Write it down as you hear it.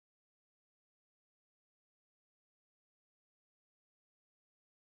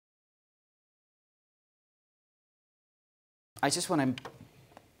I just want to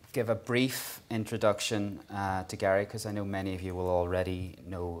give a brief introduction to Gary, because I know many of you will already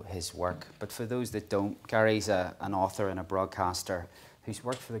know his work. But for those that don't, Gary's an author and a broadcaster who's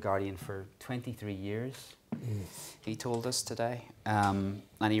worked for The Guardian for 23 years, he told us today. And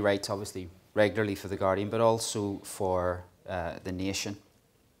he writes, obviously, regularly for The Guardian, but also for The Nation.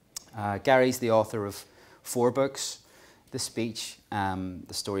 Gary's the author of 4 books: The Speech, the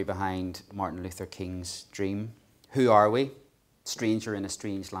story behind Martin Luther King's dream, Who Are We?, Stranger in a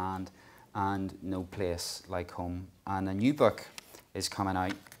Strange Land, and No Place Like Home. And a new book is coming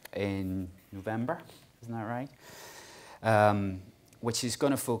out in November, isn't that right? Which is going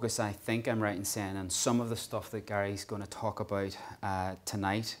to focus, I think I'm right in saying, on some of the stuff that Gary's going to talk about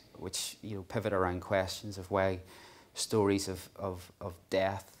tonight, which pivot around questions of why stories of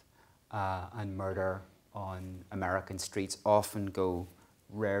death and murder on American streets often go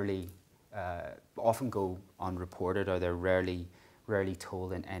unreported, or they're rarely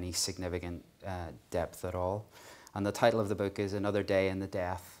told in any significant depth at all. And the title of the book is Another Day in the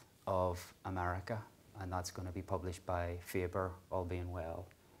Death of America, and that's going to be published by Faber, all being well,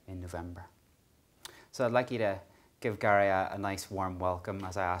 in November. So I'd like you to give Gary a nice warm welcome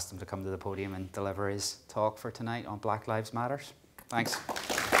as I asked him to come to the podium and deliver his talk for tonight on Black Lives Matter. Thanks.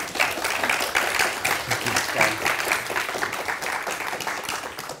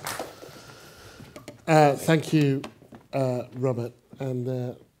 Thank you, Robert,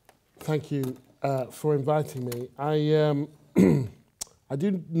 and thank you for inviting me. I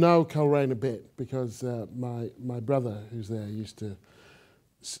do know Coleraine a bit because my brother, who's there, used to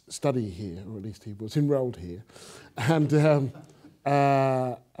study here, or at least he was enrolled here, and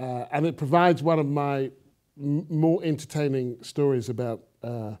it provides one of my more entertaining stories about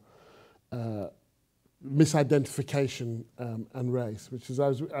misidentification and race, which is I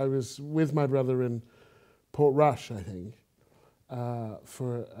was with my brother in Portrush, I think,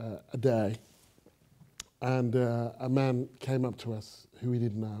 for a day, and a man came up to us who we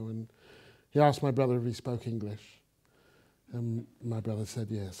didn't know, and he asked my brother if he spoke English, and my brother said,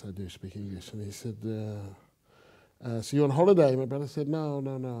 yes, I do speak English, and he said, so you're on holiday? My brother said, no,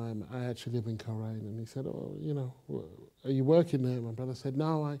 I actually live in Coleraine, and he said, oh, are you working there? My brother said,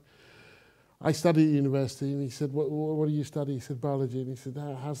 no, I study at university. And he said, what do you study? He said, biology. And he said,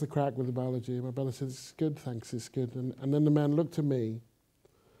 how's the crack with the biology? And my brother said, it's good, thanks, it's good. And then the man looked at me,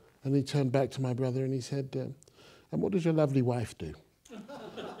 and he turned back to my brother, and he said, and what does your lovely wife do?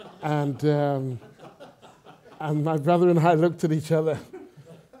 And my brother and I looked at each other,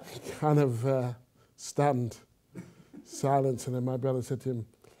 kind of stunned, silence. And then my brother said to him,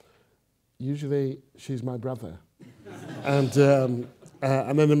 usually she's my brother. And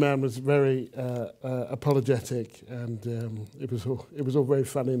then the man was very apologetic, and it was all very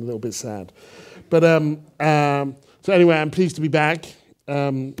funny and a little bit sad. But so anyway, I'm pleased to be back.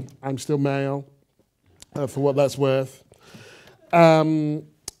 I'm still male, for what that's worth. Yes, I'm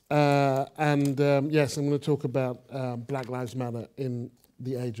going to talk about Black Lives Matter in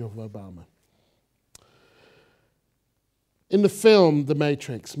the age of Obama. In the film The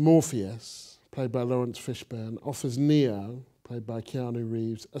Matrix, Morpheus, played by Lawrence Fishburne, offers Neo, played by Keanu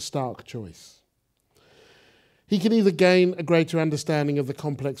Reeves, a stark choice. He can either gain a greater understanding of the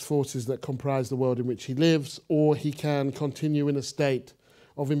complex forces that comprise the world in which he lives, or he can continue in a state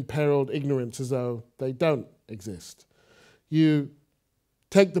of imperiled ignorance as though they don't exist. You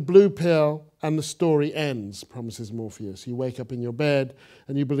take the blue pill and the story ends, promises Morpheus. You wake up in your bed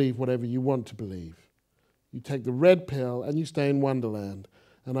and you believe whatever you want to believe. You take the red pill and you stay in Wonderland,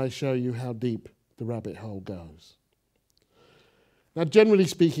 and I show you how deep the rabbit hole goes. Now, generally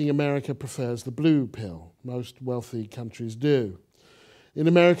speaking, America prefers the blue pill. Most wealthy countries do. In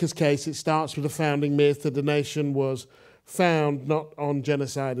America's case, it starts with a founding myth that the nation was found not on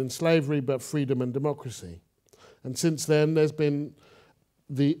genocide and slavery, but freedom and democracy. And since then, there's been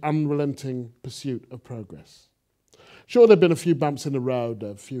the unrelenting pursuit of progress. Sure, there have been a few bumps in the road,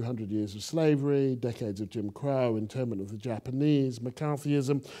 a few hundred years of slavery, decades of Jim Crow, internment of the Japanese,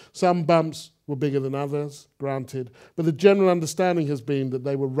 McCarthyism. Some bumps were bigger than others, granted, but the general understanding has been that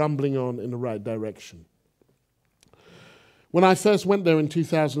they were rumbling on in the right direction. When I first went there in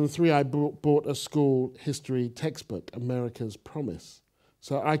 2003, I bought a school history textbook, America's Promise,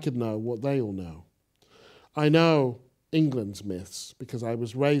 so I could know what they all know. I know England's myths because I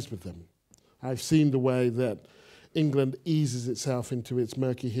was raised with them. I've seen the way that England eases itself into its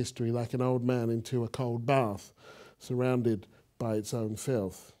murky history like an old man into a cold bath, surrounded by its own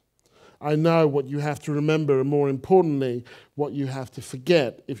filth. I know what you have to remember, and more importantly, what you have to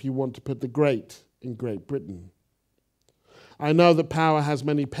forget if you want to put the great in Great Britain. I know that power has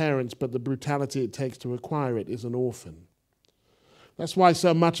many parents, but the brutality it takes to acquire it is an orphan. That's why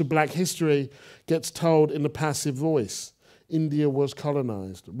so much of black history gets told in the passive voice. India was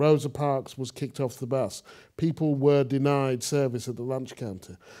colonized. Rosa Parks was kicked off the bus. People were denied service at the lunch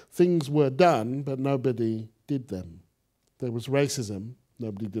counter. Things were done, but nobody did them. There was racism,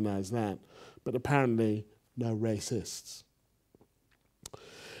 nobody denies that, but apparently no racists.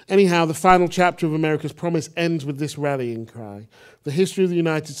 Anyhow, the final chapter of America's Promise ends with this rallying cry. The history of the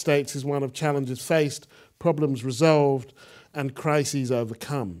United States is one of challenges faced, problems resolved, and crises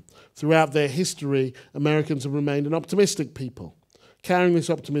overcome. Throughout their history, Americans have remained an optimistic people, carrying this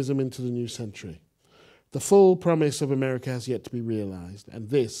optimism into the new century. The full promise of America has yet to be realized, and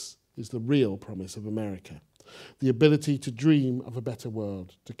this is the real promise of America, the ability to dream of a better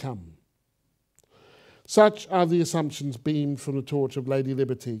world to come. Such are the assumptions beamed from the torch of Lady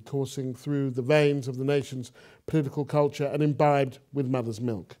Liberty, coursing through the veins of the nation's political culture and imbibed with mother's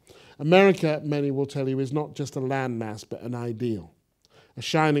milk. America, many will tell you, is not just a landmass, but an ideal. A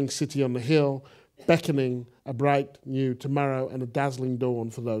shining city on the hill, beckoning a bright new tomorrow and a dazzling dawn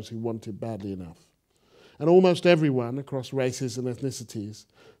for those who want it badly enough. And almost everyone across races and ethnicities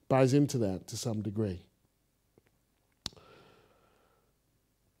buys into that to some degree.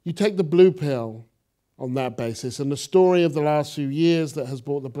 You take the blue pill on that basis, and the story of the last few years that has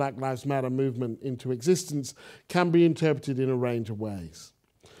brought the Black Lives Matter movement into existence can be interpreted in a range of ways.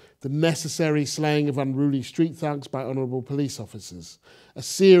 The necessary slaying of unruly street thugs by honourable police officers, a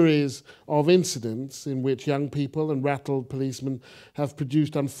series of incidents in which young people and rattled policemen have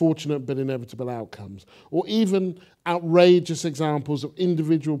produced unfortunate but inevitable outcomes, or even outrageous examples of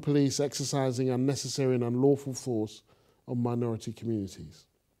individual police exercising unnecessary and unlawful force on minority communities.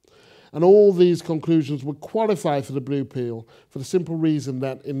 And all these conclusions would qualify for the blue pill for the simple reason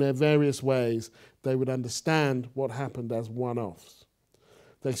that in their various ways they would understand what happened as one-offs.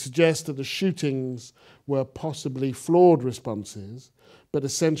 They suggest that the shootings were possibly flawed responses, but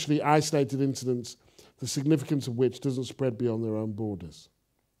essentially isolated incidents, the significance of which doesn't spread beyond their own borders.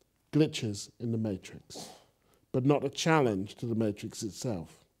 Glitches in the matrix, but not a challenge to the matrix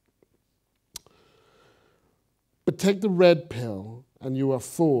itself. But take the red pill and you are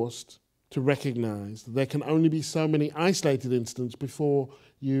forced to recognize that there can only be so many isolated incidents before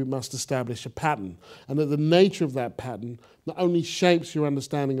you must establish a pattern, and that the nature of that pattern not only shapes your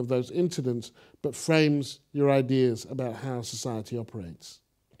understanding of those incidents, but frames your ideas about how society operates.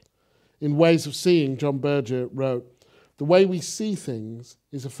 In Ways of Seeing, John Berger wrote, "The way we see things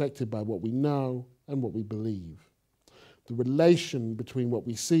is affected by what we know and what we believe. The relation between what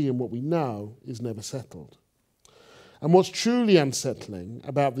we see and what we know is never settled." And what's truly unsettling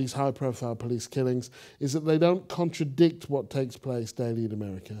about these high-profile police killings is that they don't contradict what takes place daily in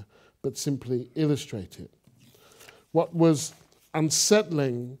America, but simply illustrate it. What was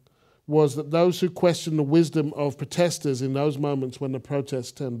unsettling was that those who question the wisdom of protesters in those moments when the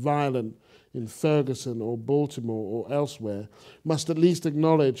protests turned violent in Ferguson or Baltimore or elsewhere must at least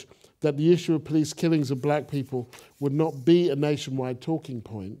acknowledge that the issue of police killings of black people would not be a nationwide talking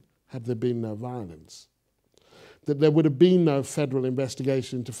point had there been no violence. That there would have been no federal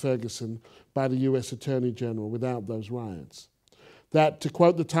investigation into Ferguson by the US Attorney General without those riots. That, to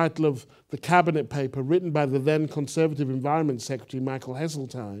quote the title of the cabinet paper written by the then Conservative Environment Secretary Michael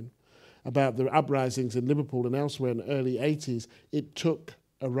Heseltine about the uprisings in Liverpool and elsewhere in the early 80s, it took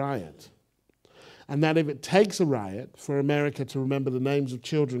a riot. And that if it takes a riot for America to remember the names of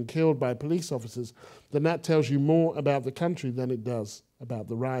children killed by police officers, then that tells you more about the country than it does about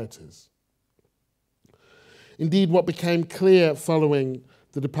the rioters. Indeed, what became clear following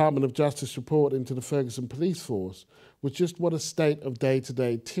the Department of Justice report into the Ferguson police force was just what a state of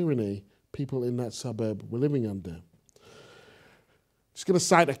day-to-day tyranny people in that suburb were living under. Just going to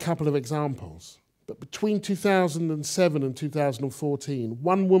cite a couple of examples. But between 2007 and 2014,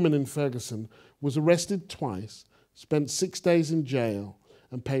 one woman in Ferguson was arrested twice, spent 6 days in jail,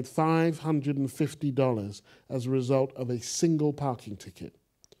 and paid $550 as a result of a single parking ticket,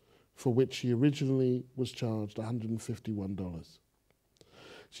 for which she originally was charged $151.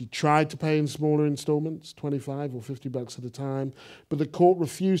 She tried to pay in smaller installments, $25 or $50 at a time, but the court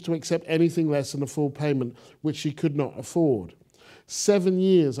refused to accept anything less than a full payment, which she could not afford. 7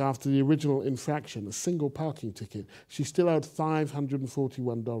 years after the original infraction, a single parking ticket, she still owed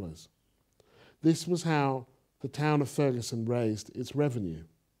 $541. This was how the town of Ferguson raised its revenue.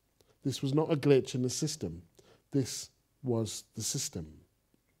 This was not a glitch in the system. This was the system.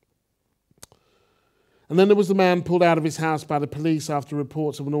 And then there was the man pulled out of his house by the police after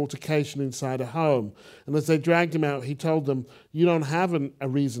reports of an altercation inside a home. And as they dragged him out, he told them, "You don't have a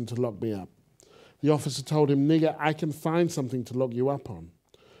reason to lock me up." The officer told him, "Nigger, I can find something to lock you up on."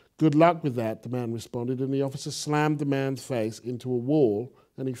 "Good luck with that," the man responded, and the officer slammed the man's face into a wall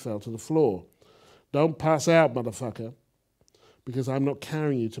and he fell to the floor. "Don't pass out, motherfucker, because I'm not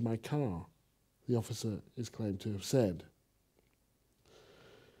carrying you to my car," the officer is claimed to have said.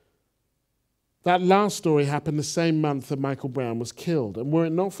 That last story happened the same month that Michael Brown was killed, and were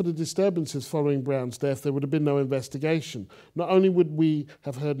it not for the disturbances following Brown's death, there would have been no investigation. Not only would we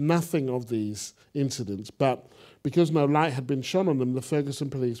have heard nothing of these incidents, but because no light had been shone on them, the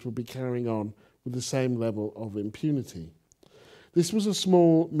Ferguson police would be carrying on with the same level of impunity. This was a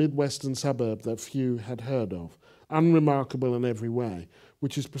small Midwestern suburb that few had heard of, unremarkable in every way,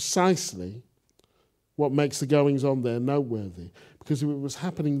 which is precisely what makes the goings-on there noteworthy, because if it was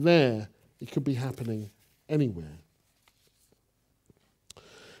happening there, it could be happening anywhere.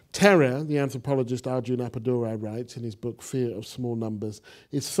 Terror, the anthropologist Arjun Appadurai writes in his book Fear of Small Numbers,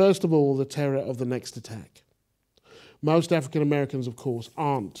 is first of all the terror of the next attack. Most African Americans, of course,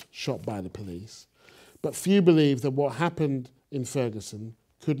 aren't shot by the police, but few believe that what happened in Ferguson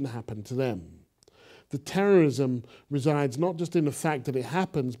couldn't happen to them. The terrorism resides not just in the fact that it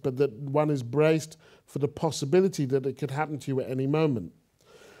happens, but that one is braced for the possibility that it could happen to you at any moment.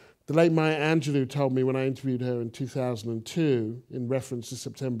 The late Maya Angelou told me when I interviewed her in 2002, in reference to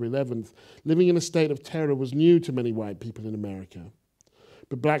September 11th, living in a state of terror was new to many white people in America.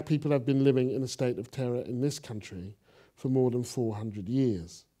 But black people have been living in a state of terror in this country for more than 400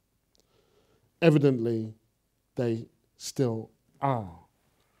 years. Evidently, they still are.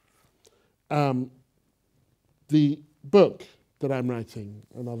 The book that I'm writing,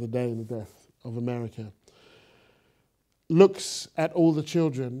 Another Day in the Death of America, looks at all the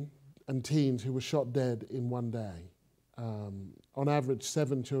children and teens who were shot dead in one day. On average,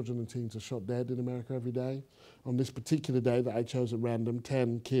 7 children and teens are shot dead in America every day. On this particular day that I chose at random,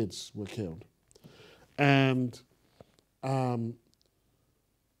 10 kids were killed. And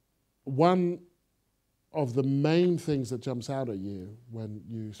one of the main things that jumps out at you when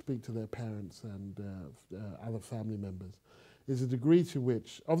you speak to their parents and other family members is the degree to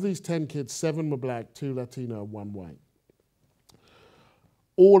which, of these 10 kids, 7 were black, 2 Latino, 1 white.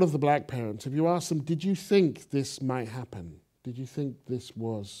 All of the black parents, if you ask them, did you think this might happen? Did you think this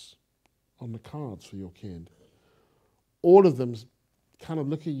was on the cards for your kid? All of them kind of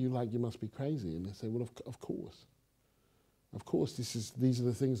look at you like you must be crazy, and they say, well, of course. Of course, these are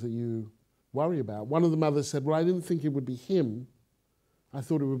the things that you worry about. One of the mothers said, well, I didn't think it would be him. I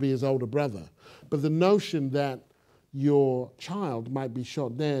thought it would be his older brother. But the notion that your child might be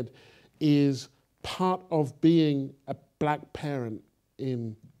shot dead is part of being a black parent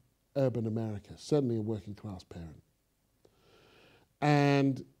in urban America, certainly a working class parent.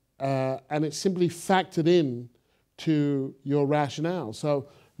 And it's simply factored in to your rationale. So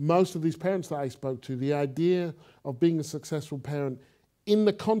most of these parents that I spoke to, the idea of being a successful parent in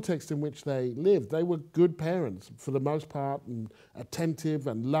the context in which they lived, they were good parents for the most part, and attentive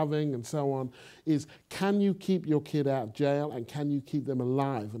and loving and so on, is can you keep your kid out of jail and can you keep them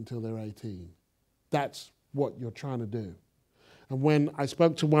alive until they're 18? That's what you're trying to do. And when I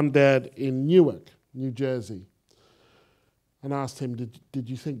spoke to one dad in Newark, New Jersey, and asked him, did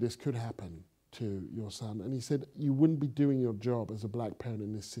you think this could happen to your son? And he said, you wouldn't be doing your job as a black parent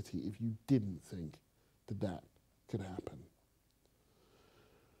in this city if you didn't think that that could happen.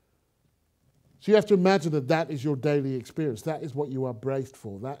 So you have to imagine that that is your daily experience. That is what you are braced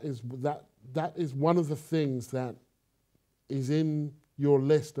for. That is one of the things that is in your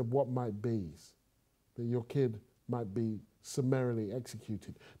list of what might be, that your kid might be summarily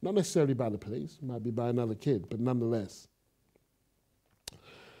executed. Not necessarily by the police, it might be by another kid, but nonetheless.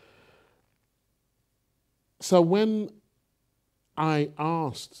 So when I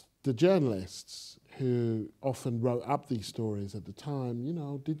asked the journalists who often wrote up these stories at the time, you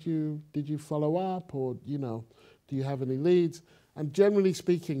know, did you follow up, or, you know, do you have any leads? And generally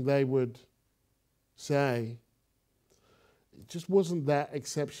speaking, they would say, it just wasn't that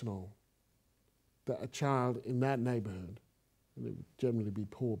exceptional that a child in that neighborhood, and it would generally be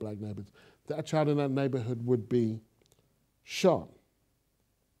poor black neighborhoods, that a child in that neighborhood would be shot.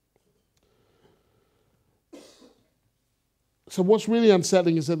 So what's really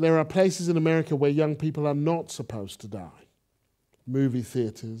unsettling is that there are places in America where young people are not supposed to die. Movie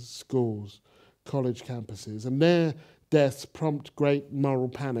theaters, schools, college campuses, and their deaths prompt great moral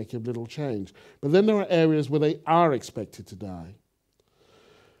panic if little change. But then there are areas where they are expected to die.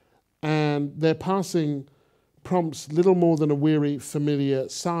 And their passing prompts little more than a weary, familiar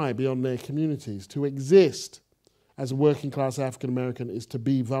sigh beyond their communities. To exist as a working class African American is to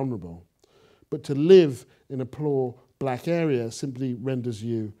be vulnerable. But to live in a poor black area simply renders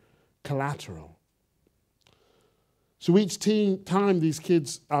you collateral. So each time these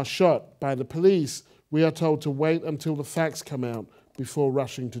kids are shot by the police, we are told to wait until the facts come out before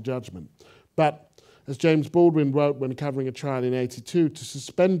rushing to judgment. But, as James Baldwin wrote when covering a trial in '82, to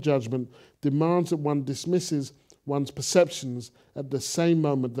suspend judgment demands that one dismisses one's perceptions at the same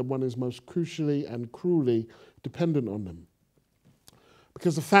moment that one is most crucially and cruelly dependent on them.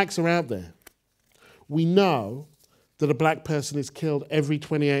 Because the facts are out there. We know that a black person is killed every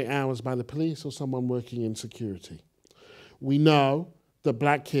 28 hours by the police or someone working in security. We know that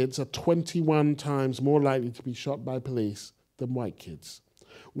black kids are 21 times more likely to be shot by police than white kids.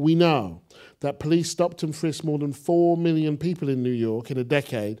 We know that police stopped and frisked more than 4 million people in New York in a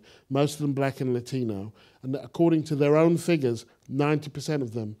decade, most of them black and Latino, and that according to their own figures, 90%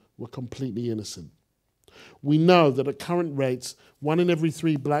 of them were completely innocent. We know that at current rates, 1 in every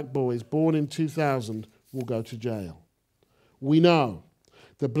 3 black boys born in 2000 will go to jail. We know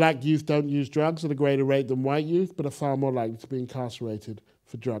that black youth don't use drugs at a greater rate than white youth, but are far more likely to be incarcerated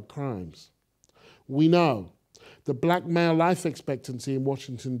for drug crimes. We know that black male life expectancy in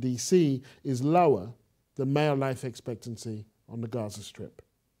Washington, D.C. is lower than male life expectancy on the Gaza Strip.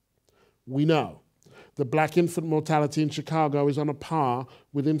 We know that black infant mortality in Chicago is on a par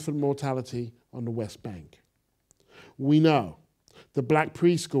with infant mortality on the West Bank. We know that black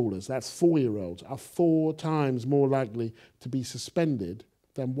preschoolers, that's 4-year-olds, are 4 times more likely to be suspended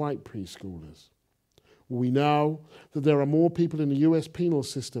than white preschoolers. We know that there are more people in the US penal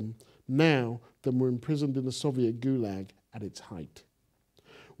system now than were imprisoned in the Soviet Gulag at its height.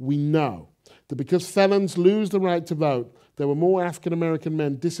 We know that because felons lose the right to vote, there were more African American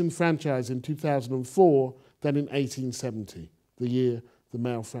men disenfranchised in 2004 than in 1870, the year the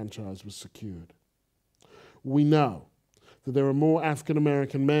male franchise was secured. We know that there are more African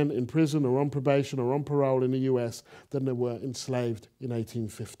American men in prison or on probation or on parole in the US than there were enslaved in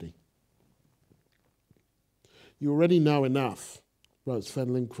 1850. You already know enough, wrote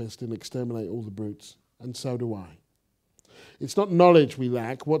Sven Lindquist in Exterminate All the Brutes, and so do I. It's not knowledge we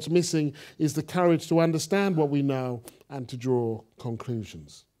lack. What's missing is the courage to understand what we know and to draw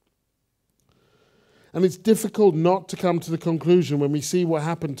conclusions. And it's difficult not to come to the conclusion when we see what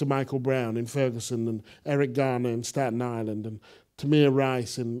happened to Michael Brown in Ferguson and Eric Garner in Staten Island and Tamir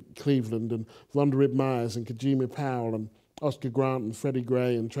Rice in Cleveland and Vonda Rip Myers and Kajima Powell and Oscar Grant and Freddie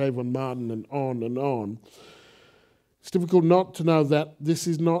Gray and Trayvon Martin and on and on. It's difficult not to know that this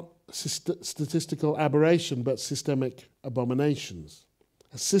is not statistical aberration but systemic abominations.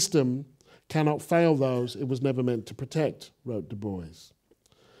 A system cannot fail those it was never meant to protect, wrote Du Bois.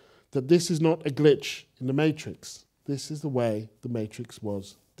 That this is not a glitch in the matrix. This is the way the matrix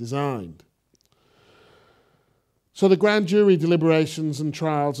was designed. So the grand jury deliberations and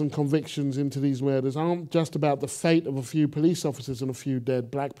trials and convictions into these murders aren't just about the fate of a few police officers and a few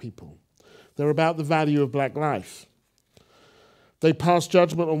dead black people. They're about the value of black life. They pass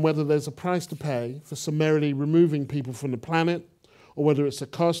judgment on whether there's a price to pay for summarily removing people from the planet, or whether it's the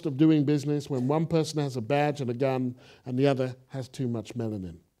cost of doing business when one person has a badge and a gun and the other has too much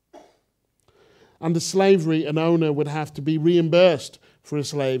melanin. Under slavery, an owner would have to be reimbursed for a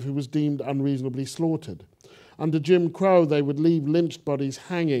slave who was deemed unreasonably slaughtered. Under Jim Crow, they would leave lynched bodies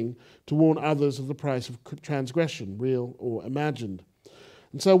hanging to warn others of the price of transgression, real or imagined.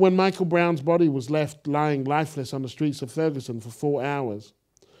 And so when Michael Brown's body was left lying lifeless on the streets of Ferguson for 4 hours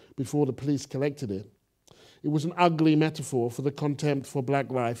before the police collected it, it was an ugly metaphor for the contempt for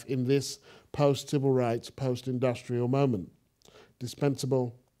black life in this post-civil rights, post-industrial moment.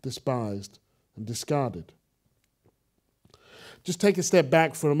 Dispensable, despised, and discarded. Just take a step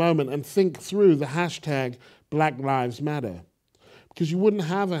back for a moment and think through the hashtag Black Lives Matter. Because you wouldn't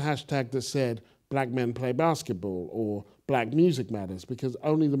have a hashtag that said black men play basketball or black music matters, because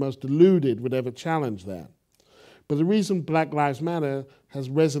only the most deluded would ever challenge that. But the reason Black Lives Matter has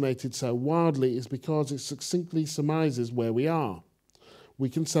resonated so wildly is because it succinctly surmises where we are. We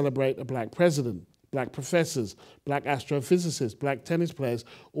can celebrate a black president, black professors, black astrophysicists, black tennis players,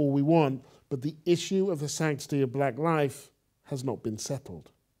 all we want, but the issue of the sanctity of black life has not been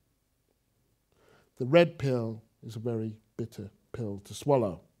settled. The red pill is a very bitter pill to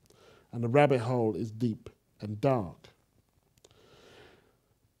swallow, and the rabbit hole is deep and dark.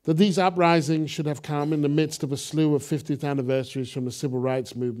 That these uprisings should have come in the midst of a slew of 50th anniversaries from the Civil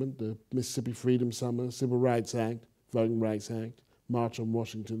Rights Movement, the Mississippi Freedom Summer, Civil Rights Act, Voting Rights Act, March on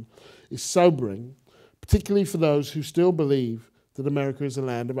Washington, is sobering, particularly for those who still believe that America is a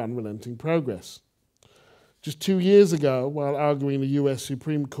land of unrelenting progress. Just 2 years ago, while arguing the US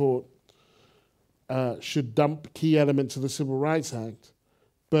Supreme Court should dump key elements of the Civil Rights Act,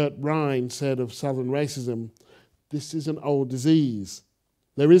 Burt Ryan said of Southern racism, "This is an old disease.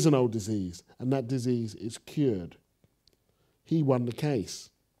 There is an old disease, and that disease is cured." he won the case.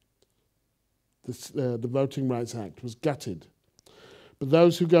 The Voting Rights Act was gutted. But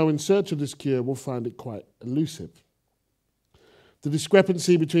those who go in search of this cure will find it quite elusive. The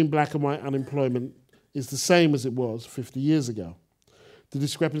discrepancy between black and white unemployment is the same as it was 50 years ago. The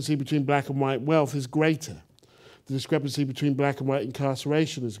discrepancy between black and white wealth is greater. The discrepancy between black and white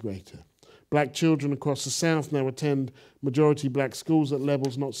incarceration is greater. Black children across the South now attend majority black schools at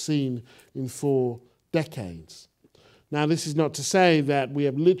levels not seen in 4 decades. Now, this is not to say that we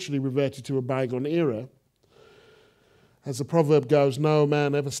have literally reverted to a bygone era. As the proverb goes, no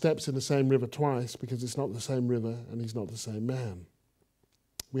man ever steps in the same river twice, because it's not the same river and he's not the same man.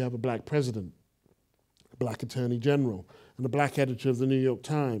 We have a black president, a black attorney general, and a black editor of the New York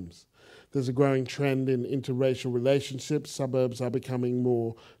Times. There's a growing trend in interracial relationships. Suburbs are becoming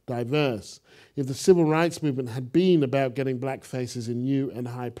more diverse. If the civil rights movement had been about getting black faces in new and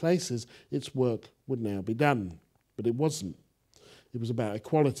high places, its work would now be done. But it wasn't. It was about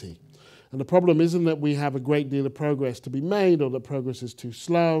equality. And the problem isn't that we have a great deal of progress to be made or that progress is too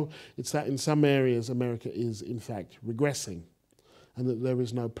slow. It's that in some areas America is, in fact, regressing, and that there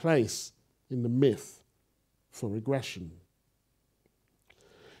is no place in the myth for regression.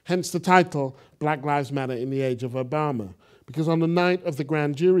 Hence the title, Black Lives Matter in the Age of Obama, because on the night of the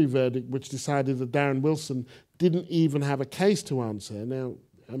grand jury verdict, which decided that Darren Wilson didn't even have a case to answer. Now,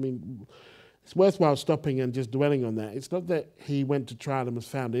 I mean, it's worthwhile stopping and just dwelling on that. It's not that he went to trial and was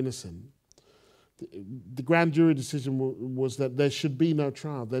found innocent. The grand jury decision was that there should be no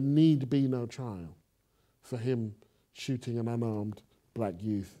trial. There need be no trial for him shooting an unarmed black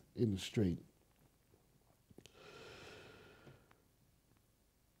youth in the street.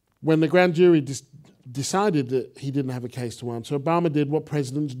 When the grand jury decided that he didn't have a case to answer, Obama did what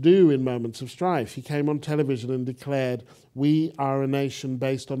presidents do in moments of strife. He came on television and declared, "We are a nation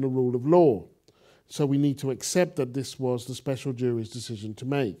based on the rule of law, so we need to accept that this was the special jury's decision to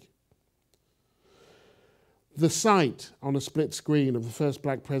make." The sight on a split screen of the first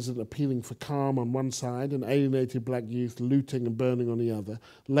black president appealing for calm on one side and alienated black youth looting and burning on the other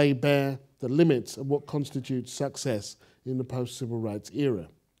lay bare the limits of what constitutes success in the post-civil rights era.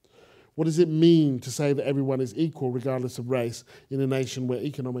 What does it mean to say that everyone is equal regardless of race in a nation where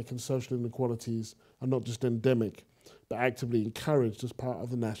economic and social inequalities are not just endemic, but actively encouraged as part of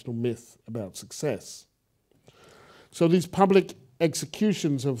the national myth about success? So these public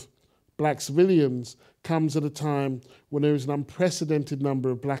executions of black civilians comes at a time when there is an unprecedented number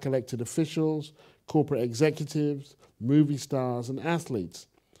of black elected officials, corporate executives, movie stars, and athletes,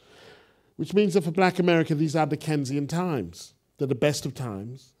 which means that for black America, these are Dickensian times. They're the best of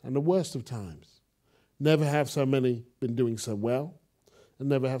times and the worst of times. Never have so many been doing so well, and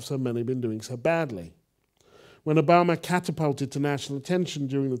never have so many been doing so badly. When Obama catapulted to national attention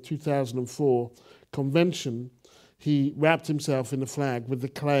during the 2004 convention, he wrapped himself in the flag with the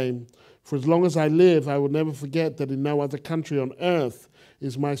claim, "For as long as I live, I will never forget that in no other country on earth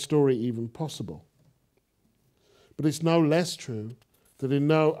is my story even possible." But it's no less true that in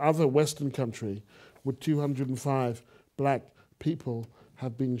no other Western country would 205 black people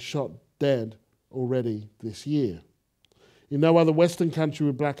have been shot dead already this year. In no other Western country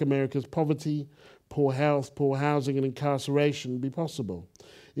would black America's poverty, poor health, poor housing, and incarceration be possible.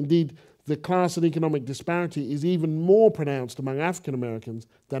 Indeed, the class and economic disparity is even more pronounced among African Americans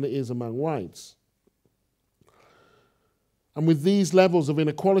than it is among whites. And with these levels of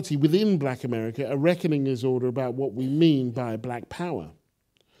inequality within black America, a reckoning is ordered about what we mean by black power.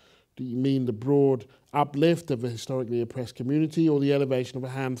 Do you mean the broad uplift of a historically oppressed community, or the elevation of a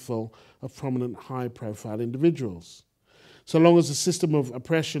handful of prominent high-profile individuals? So long as the system of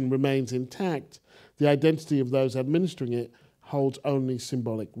oppression remains intact, the identity of those administering it holds only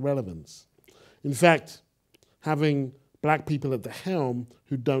symbolic relevance. In fact, having black people at the helm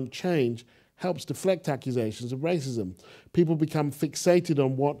who don't change helps deflect accusations of racism. People become fixated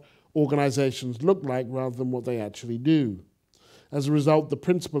on what organizations look like rather than what they actually do. As a result, the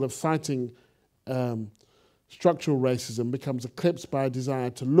principle of fighting structural racism becomes eclipsed by a desire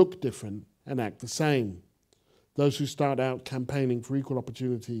to look different and act the same. Those who start out campaigning for equal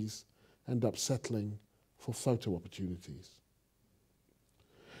opportunities end up settling for photo opportunities.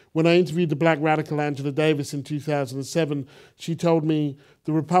 When I interviewed the black radical Angela Davis in 2007, she told me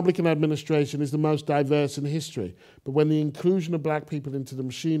the Republican administration is the most diverse in history, but when the inclusion of black people into the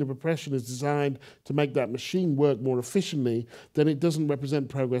machine of oppression is designed to make that machine work more efficiently, then it doesn't represent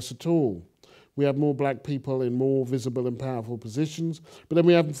progress at all. We have more black people in more visible and powerful positions, but then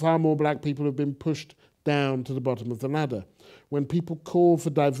we have far more black people who have been pushed down to the bottom of the ladder. When people call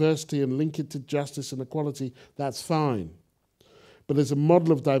for diversity and link it to justice and equality, that's fine. But as a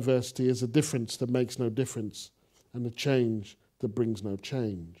model of diversity is a difference that makes no difference, and the change that brings no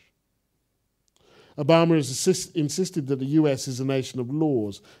change. Obama has insisted that the US is a nation of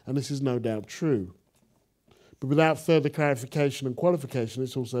laws, and this is no doubt true. But without further clarification and qualification,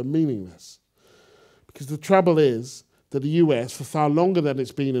 it's also meaningless. Because the trouble is that the US, for far longer than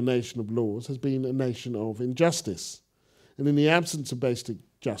it's been a nation of laws, has been a nation of injustice. And in the absence of basic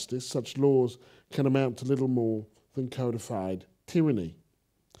justice, such laws can amount to little more than codified tyranny.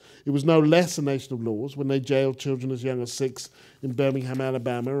 It was no less a nation of laws when they jailed children as young as 6 in Birmingham,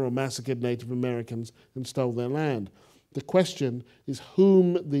 Alabama, or massacred Native Americans and stole their land. The question is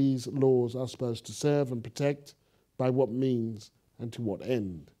whom these laws are supposed to serve and protect, by what means, and to what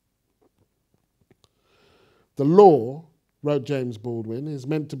end. The law, wrote James Baldwin, is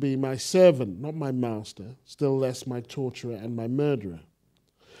meant to be my servant, not my master, still less my torturer and my murderer.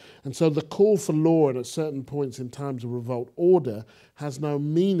 And so the call for law at certain points in times of revolt order has no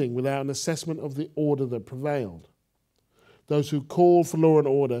meaning without an assessment of the order that prevailed. Those who call for law and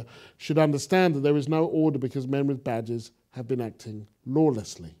order should understand that there is no order because men with badges have been acting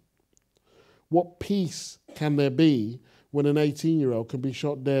lawlessly. What peace can there be when an 18-year-old can be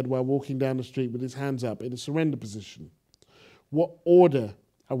shot dead while walking down the street with his hands up in a surrender position? What order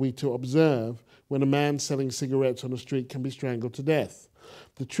are we to observe when a man selling cigarettes on the street can be strangled to death?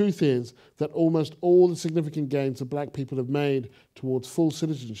 The truth is that almost all the significant gains that black people have made towards full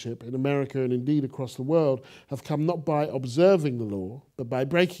citizenship in America and indeed across the world have come not by observing the law, but by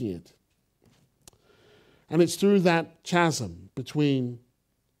breaking it. And it's through that chasm between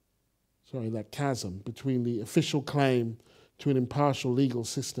the official claim to an impartial legal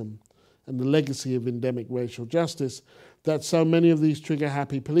system and the legacy of endemic racial justice that so many of these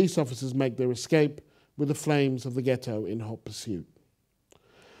trigger-happy police officers make their escape with the flames of the ghetto in hot pursuit.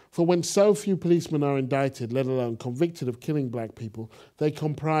 For when so few policemen are indicted, let alone convicted of killing black people, they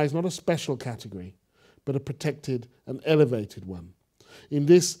comprise not a special category, but a protected and elevated one. In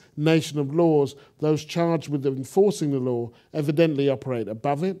this nation of laws, those charged with enforcing the law evidently operate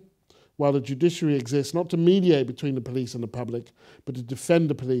above it, while the judiciary exists not to mediate between the police and the public, but to defend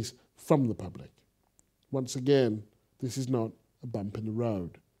the police from the public. Once again, this is not a bump in the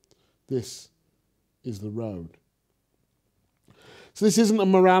road. This is the road. So this isn't a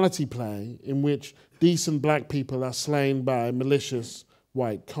morality play in which decent black people are slain by malicious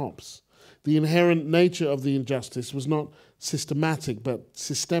white cops. The inherent nature of the injustice was not systematic but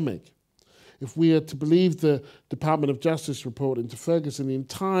systemic. If we are to believe the Department of Justice report into Ferguson, the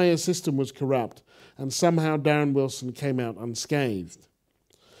entire system was corrupt and somehow Darren Wilson came out unscathed.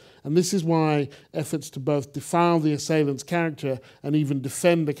 And this is why efforts to both defile the assailant's character and even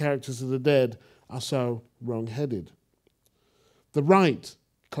defend the characters of the dead are so wrong-headed. The right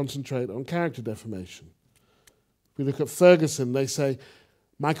concentrate on character defamation. If we look at Ferguson, they say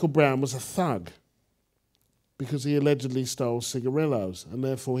Michael Brown was a thug because he allegedly stole cigarillos and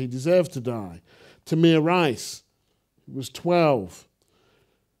therefore he deserved to die. Tamir Rice, who was 12,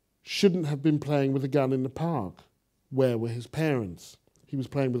 shouldn't have been playing with a gun in the park. Where were his parents? He was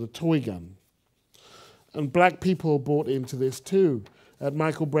playing with a toy gun. And black people bought into this too. At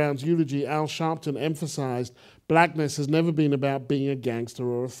Michael Brown's eulogy, Al Sharpton emphasized blackness has never been about being a gangster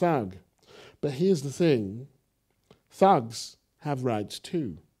or a thug. But here's the thing. Thugs have rights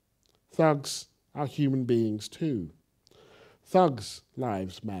too. Thugs are human beings too. Thugs'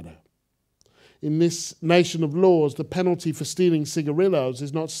 lives matter. In this nation of laws, the penalty for stealing cigarillos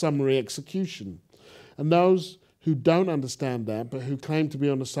is not summary execution. And those who don't understand that, but who claim to be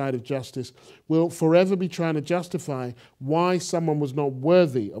on the side of justice, will forever be trying to justify why someone was not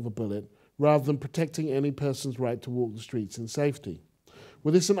worthy of a bullet, rather than protecting any person's right to walk the streets in safety.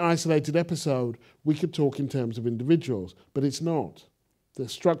 Were this an isolated episode, we could talk in terms of individuals, but it's not. They're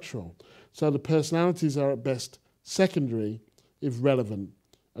structural. So the personalities are at best secondary, if relevant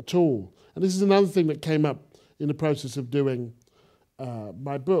at all. And this is another thing that came up in the process of doing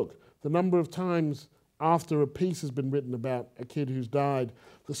my book. The number of times after a piece has been written about a kid who's died,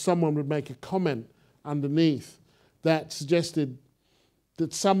 that someone would make a comment underneath that suggested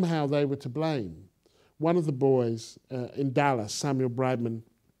that somehow they were to blame. One of the boys in Dallas, Samuel Brightman,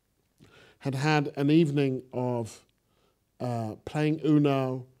 had an evening of playing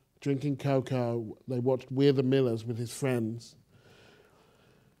Uno, drinking cocoa. They watched We're the Millers with his friends.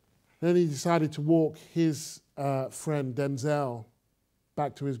 Then he decided to walk his friend Denzel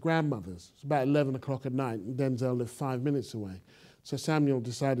back to his grandmother's. It was about 11 o'clock at night, and Denzel lived 5 minutes away. So Samuel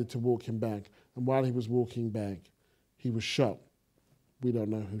decided to walk him back, and while he was walking back, he was shot. We don't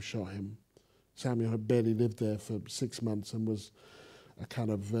know who shot him. Samuel had barely lived there for 6 months and was a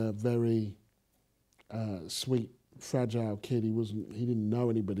kind of very sweet, fragile kid. He didn't know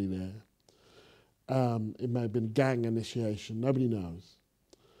anybody there. It may have been gang initiation. Nobody knows.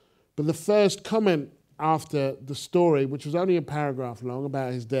 But the first comment after the story, which was only a paragraph long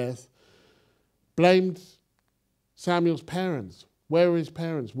about his death, blamed Samuel's parents. Where were his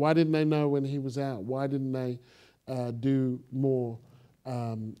parents? Why didn't they know when he was out? Why didn't they do more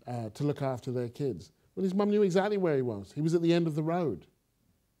to look after their kids? Well, his mum knew exactly where he was. He was at the end of the road.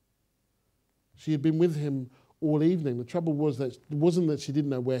 She had been with him all evening. The trouble was that it wasn't that she didn't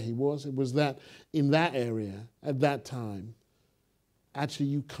know where he was. It was that in that area, at that time, actually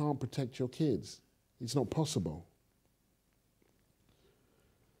you can't protect your kids. It's not possible.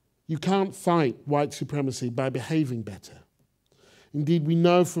 You can't fight white supremacy by behaving better. Indeed, we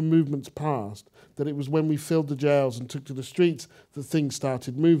know from movements past that it was when we filled the jails and took to the streets that things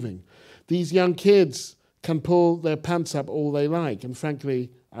started moving. These young kids can pull their pants up all they like, and frankly,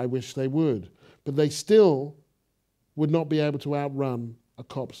 I wish they would. But they still would not be able to outrun a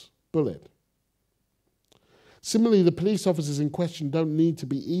cop's bullet. Similarly, the police officers in question don't need to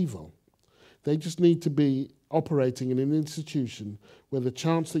be evil. They just need to be operating in an institution where the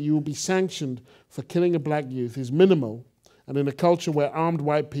chance that you will be sanctioned for killing a black youth is minimal, and in a culture where armed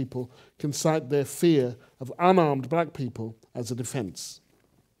white people can cite their fear of unarmed black people as a defense.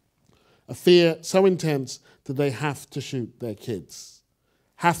 A fear so intense that they have to shoot their kids.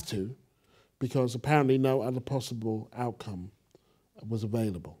 Have to, because apparently no other possible outcome was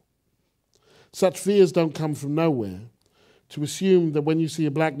available. Such fears don't come from nowhere. To assume that when you see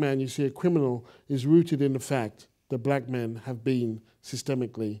a black man, you see a criminal is rooted in the fact that black men have been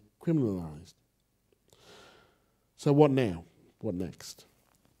systemically criminalized. So what now? What next?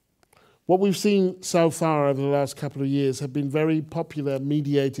 What we've seen so far over the last couple of years have been very popular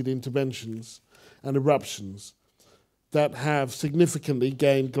mediated interventions and eruptions that have significantly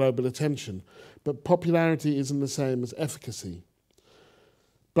gained global attention. But popularity isn't the same as efficacy.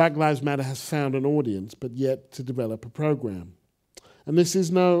 Black Lives Matter has found an audience, but yet to develop a program. And this is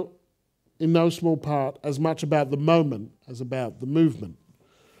in no small part as much about the moment as about the movement.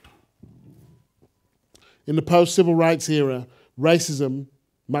 In the post-civil rights era, racism,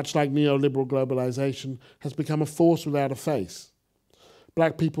 much like neoliberal globalization, has become a force without a face.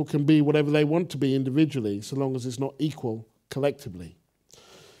 Black people can be whatever they want to be individually, so long as it's not equal collectively.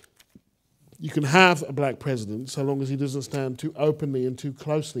 You can have a black president so long as he doesn't stand too openly and too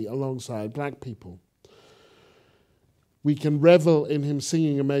closely alongside black people. We can revel in him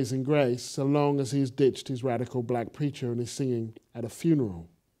singing Amazing Grace so long as he's ditched his radical black preacher and is singing at a funeral.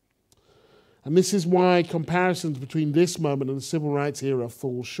 And this is why comparisons between this moment and the civil rights era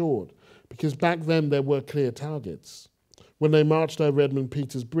fall short, because back then there were clear targets. When they marched over Edmund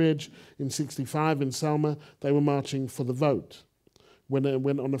Peters Bridge in '65 in Selma, they were marching for the vote. When they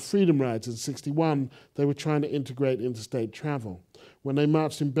went on the Freedom Rides in '61, they were trying to integrate interstate travel. When they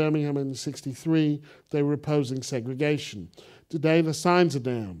marched in Birmingham in '63, they were opposing segregation. Today the signs are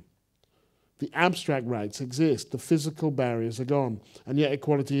down. The abstract rights exist, the physical barriers are gone, and yet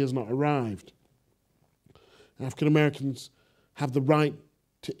equality has not arrived. African Americans have the right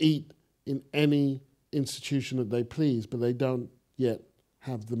to eat in any institution that they please, but they don't yet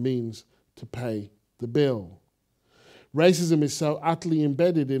have the means to pay the bill. Racism is so utterly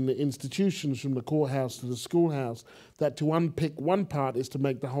embedded in the institutions from the courthouse to the schoolhouse that to unpick one part is to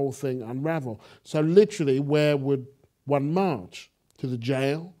make the whole thing unravel. So literally, where would one march? To the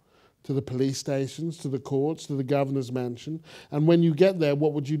jail? To the police stations? To the courts? To the governor's mansion? And when you get there,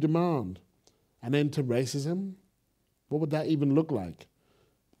 what would you demand? An end to racism? What would that even look like?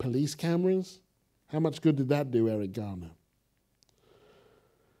 Police cameras? How much good did that do, Eric Garner?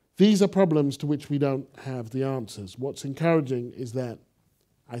 These are problems to which we don't have the answers. What's encouraging is that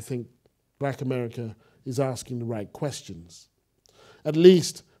I think Black America is asking the right questions. At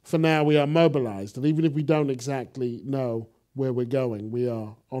least for now we are mobilized, and even if we don't exactly know where we're going, we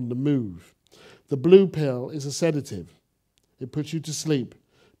are on the move. The blue pill is a sedative. It puts you to sleep,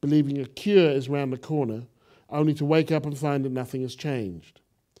 believing a cure is round the corner, only to wake up and find that nothing has changed.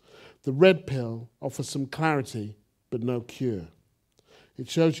 The red pill offers some clarity, but no cure. It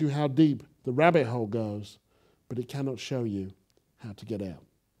shows you how deep the rabbit hole goes, but it cannot show you how to get out.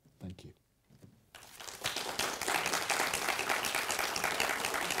 Thank you.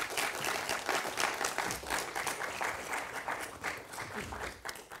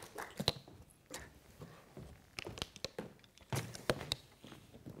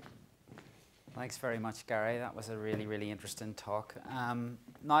 Thanks very much, Gary. That was a really, really interesting talk.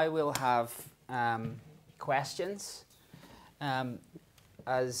 Now we'll have questions.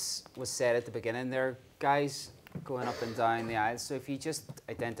 As was said at the beginning, there are guys going up and down the aisle, so if you just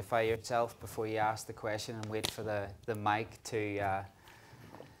identify yourself before you ask the question and wait for the mic to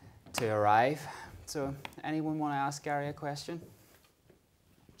arrive. So, anyone want to ask Gary a question?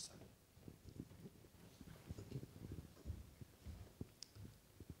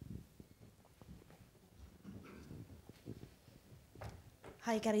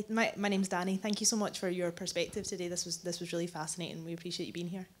 Hi Gary, my name's Danny. Thank you so much for your perspective today. This was really fascinating. We appreciate you being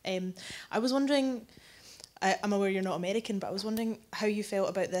here. I was wondering, I'm aware you're not American, but I was wondering how you felt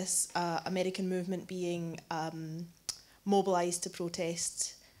about this American movement being mobilised to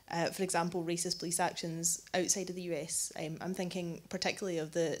protest, for example, racist police actions outside of the US. I'm thinking particularly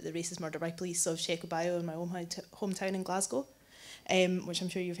of the racist murder by police of Sheku Bayo in my own hometown in Glasgow, which I'm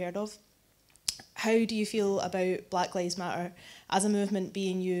sure you've heard of. How do you feel about Black Lives Matter as a movement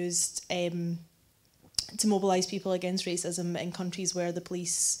being used to mobilise people against racism in countries where the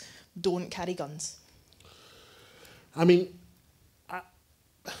police don't carry guns? I mean,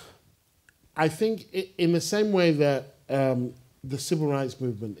 I think in the same way that the civil rights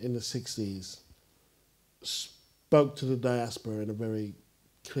movement in the 60s spoke to the diaspora in a very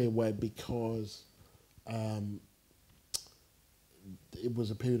clear way because it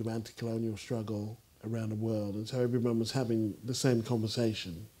was a period of anti-colonial struggle around the world, and so everyone was having the same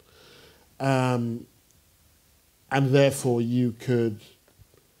conversation. And therefore you could,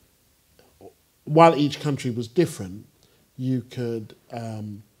 while each country was different, you could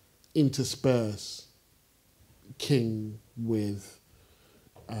intersperse King with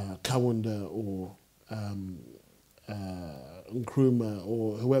Kawunda or Nkrumah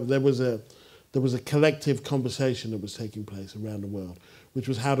or whoever. There was a collective conversation that was taking place around the world, which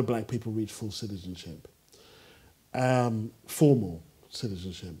was how do black people reach full citizenship, formal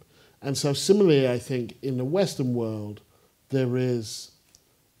citizenship. And so similarly, I think in the Western world, there is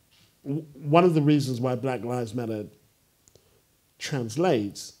one of the reasons why Black Lives Matter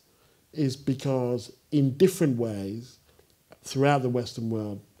translates is because in different ways throughout the Western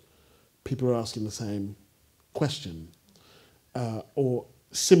world, people are asking the same question or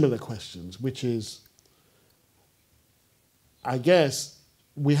similar questions, which is, I guess,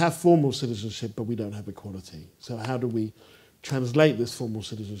 we have formal citizenship, but we don't have equality. So how do we translate this formal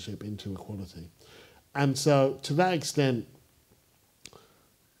citizenship into equality? And so to that extent,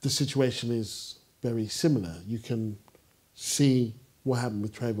 the situation is very similar. You can see what happened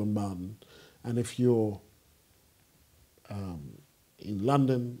with Trayvon Martin, and if you're in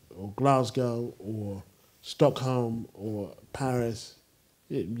London or Glasgow or Stockholm or Paris,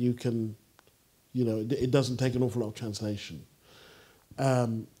 you can, it doesn't take an awful lot of translation.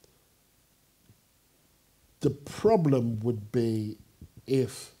 The problem would be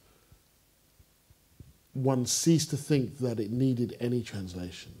if one ceased to think that it needed any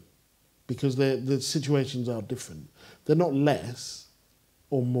translation, because the situations are different. They're not less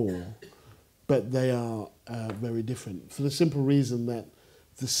or more, but they are very different, for the simple reason that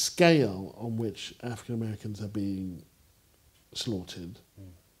the scale on which African Americans are being slaughtered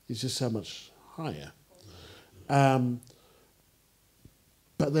is just so much higher. But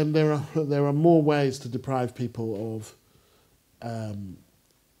then there are more ways to deprive people of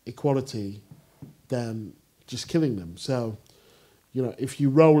equality than just killing them. So, if you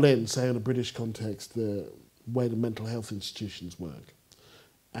roll in, say in a British context, the way the mental health institutions work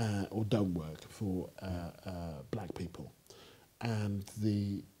or don't work for black people, and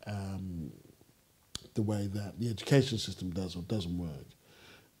the way that the education system does or doesn't work,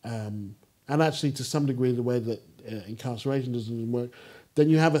 and actually to some degree the way that incarceration doesn't work, then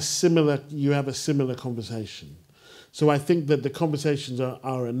you have a similar conversation. So I think that the conversations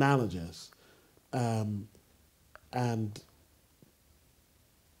are analogous, and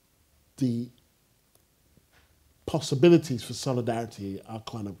the possibilities for solidarity are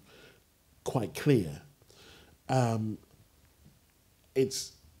kind of quite clear.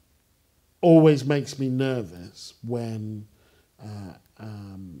 It's always makes me nervous when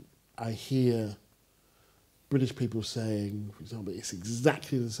I hear British people saying, for example, it's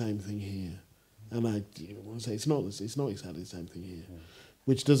exactly the same thing here, and I want to say it's not exactly the same thing here,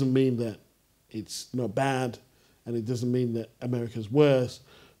 which doesn't mean that it's not bad, and it doesn't mean that America's worse,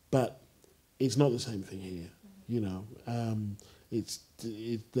 but it's not the same thing here.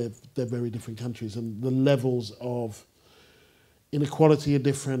 They're very different countries, and the levels of inequality are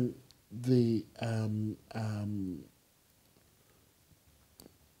different. The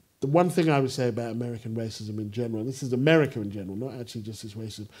one thing I would say about American racism in general, and this is America in general, not actually just this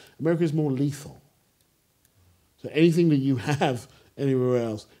racism, America is more lethal. So anything that you have anywhere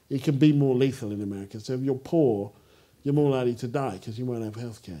else, it can be more lethal in America. So if you're poor, you're more likely to die because you won't have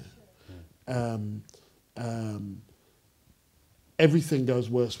health care. Everything goes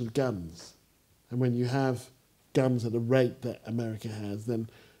worse with guns. And when you have guns at the rate that America has, then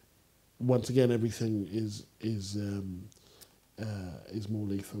once again, everything is more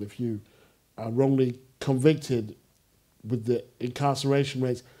lethal. If you are wrongly convicted with the incarceration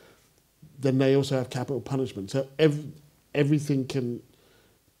rates, then they also have capital punishment. So everything can,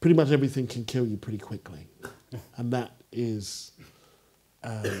 pretty much everything can kill you pretty quickly. And that is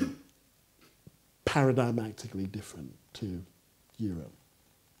paradigmatically different to Europe.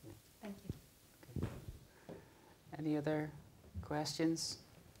 Thank you. Any other questions?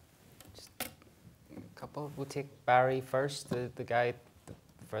 Just a couple. We'll take Barry first, the guy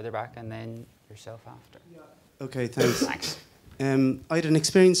further back, and then yourself after. Yeah. Okay, thanks. Thanks. I had an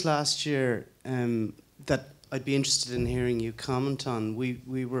experience last year that I'd be interested in hearing you comment on.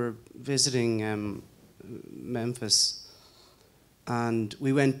 We were visiting Memphis, and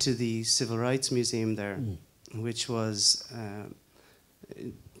we went to the Civil Rights Museum there, which was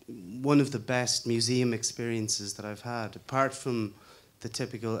one of the best museum experiences that I've had, apart from the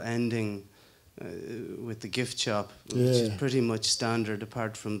typical ending with the gift shop, which is pretty much standard,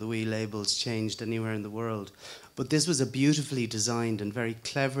 apart from the wee labels changed anywhere in the world. But this was a beautifully designed and very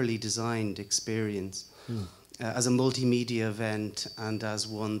cleverly designed experience as a multimedia event, and as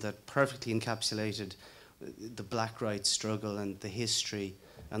one that perfectly encapsulated the black rights struggle and the history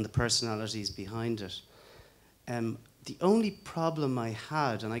and the personalities behind it. The only problem I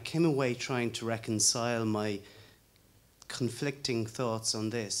had, and I came away trying to reconcile my conflicting thoughts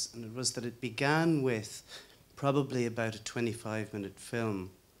on this, and it was that it began with probably about a 25-minute film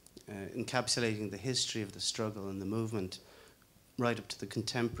encapsulating the history of the struggle and the movement right up to the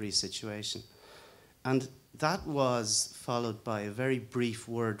contemporary situation. And that was followed by a very brief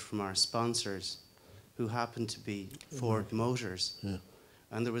word from our sponsors, who happened to be Ford Motors. Yeah.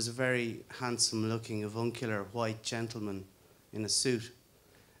 And there was a very handsome-looking, avuncular white gentleman in a suit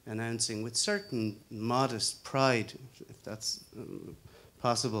announcing with certain modest pride, if that's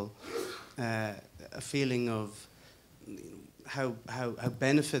possible, a feeling of how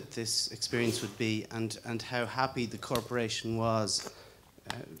benefit this experience would be, and how happy the corporation was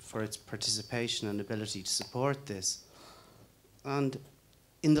for its participation and ability to support this. And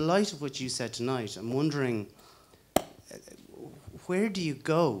in the light of what you said tonight, I'm wondering, where do you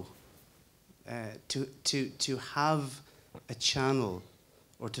go to have a channel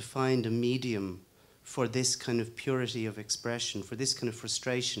or to find a medium for this kind of purity of expression, for this kind of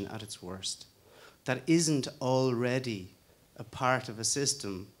frustration at its worst, that isn't already a part of a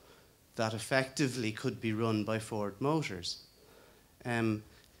system that effectively could be run by Ford Motors? And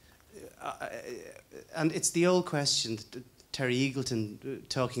it's the old question, Terry Eagleton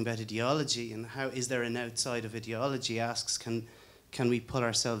talking about ideology, and how is there an outside of ideology, asks, can we pull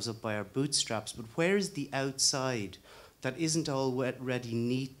ourselves up by our bootstraps? But where is the outside that isn't already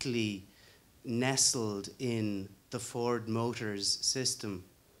neatly nestled in the Ford Motors system,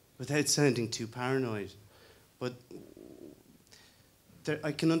 without sounding too paranoid? But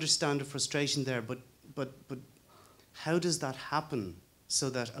I can understand the frustration there, but how does that happen so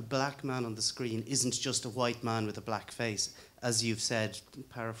that a black man on the screen isn't just a white man with a black face, as you've said,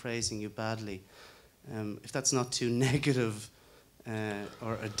 paraphrasing you badly? If that's not too negative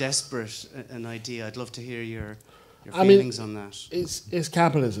or a desperate an idea, I'd love to hear your feelings on that. It's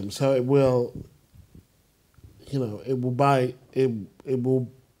capitalism, so it will, it will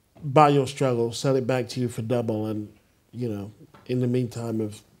buy your struggle, sell it back to you for double, and in the meantime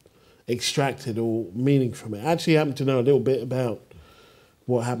have extracted all meaning from it. I actually happen to know a little bit about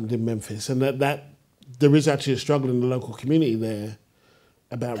what happened in Memphis, and that there is actually a struggle in the local community there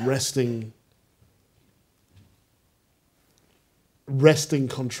about wresting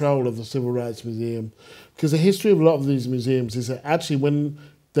control of the Civil Rights Museum, because the history of a lot of these museums is that actually when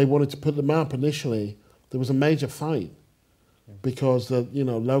they wanted to put them up initially, there was a major fight because the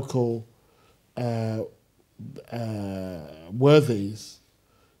local worthies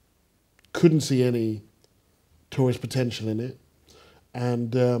couldn't see any tourist potential in it,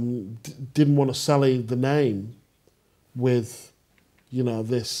 and didn't want to sully the name with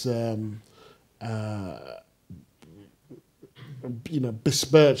this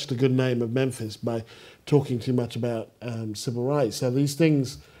besmirch the good name of Memphis by talking too much about civil rights. So these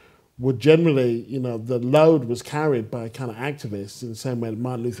things would generally, the load was carried by kind of activists in the same way that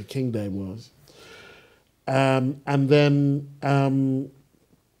Martin Luther King Day was, and then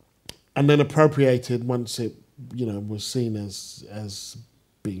appropriated once it, was seen as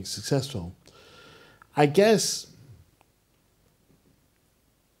being successful. I guess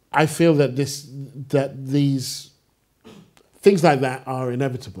I feel that these things like that are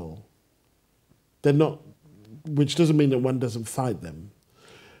inevitable. They're not, which doesn't mean that one doesn't fight them,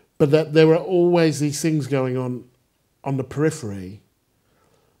 but that there are always these things going on the periphery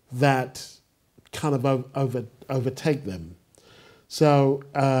that kind of overtake them. So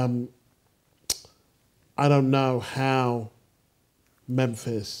I don't know how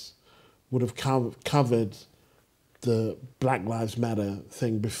Memphis would have covered the Black Lives Matter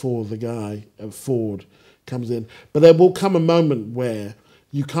thing before the guy at Ford comes in. But there will come a moment where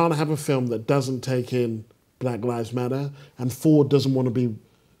you can't have a film that doesn't take in Black Lives Matter, and Ford doesn't want to be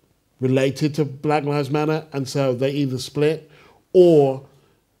related to Black Lives Matter, and so they either split, or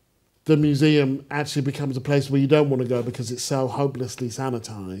the museum actually becomes a place where you don't want to go because it's so hopelessly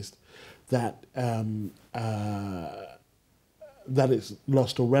sanitized that that it's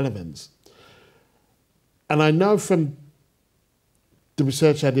lost all relevance. And I know from the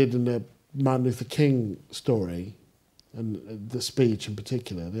research I did in the Martin Luther King story, and the speech in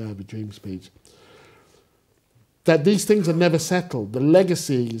particular, the I Have a Dream speech, that these things are never settled. The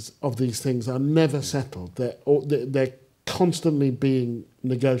legacies of these things are never settled. They're constantly being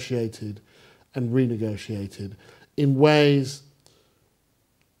negotiated and renegotiated in ways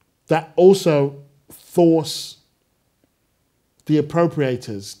that also force the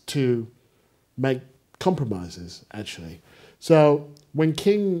appropriators to make compromises, actually. So when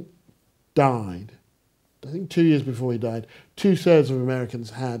King died, I think 2 years before he died, 2/3 of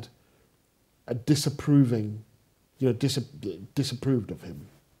Americans had a disapproving, disapproved of him.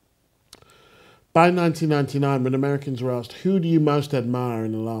 By 1999, when Americans were asked, who do you most admire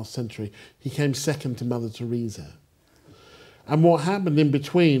in the last century, he came second to Mother Teresa. And what happened in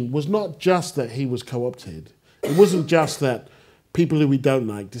between was not just that he was co-opted. It wasn't just that people who we don't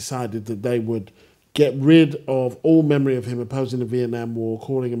like decided that they would get rid of all memory of him opposing the Vietnam War,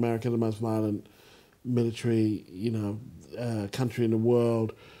 calling America the most violent military, country in the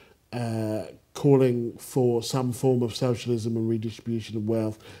world, calling for some form of socialism and redistribution of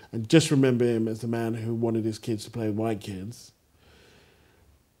wealth, and just remember him as the man who wanted his kids to play with white kids.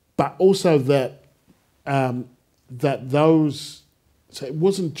 But also that so it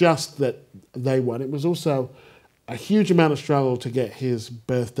wasn't just that they won, it was also a huge amount of struggle to get his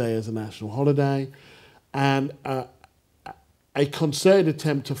birthday as a national holiday, and a concerted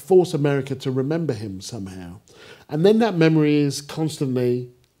attempt to force America to remember him somehow. And then that memory is constantly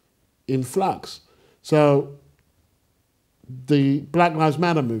in flux. So the Black Lives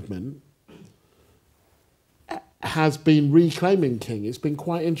Matter movement has been reclaiming King. It's been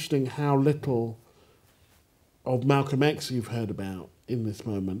quite interesting how little of Malcolm X you've heard about in this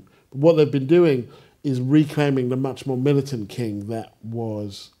moment. But what they've been doing is reclaiming the much more militant King that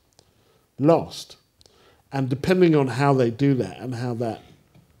was lost. And depending on how they do that and how that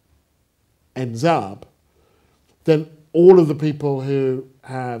ends up, then all of the people who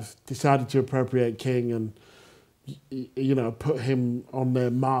have decided to appropriate King and put him on their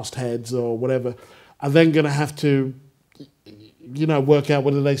mastheads or whatever are then going to have to work out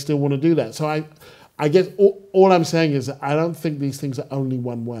whether they still want to do that. So I guess all I'm saying is that I don't think these things are only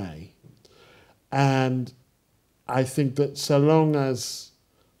one way. And I think that so long as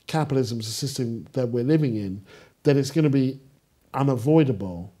capitalism is a system that we're living in, that it's going to be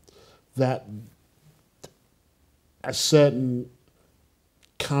unavoidable that a certain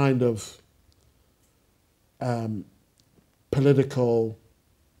kind of political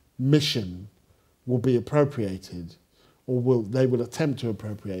mission will be appropriated, or they will attempt to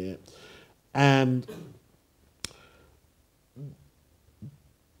appropriate it. And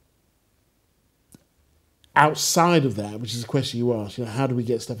outside of that, which is a question you asked, how do we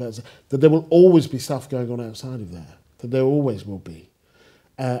get stuff outside? That there will always be stuff going on outside of that. That there always will be.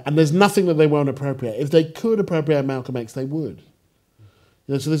 And there's nothing that they won't appropriate. If they could appropriate Malcolm X, they would.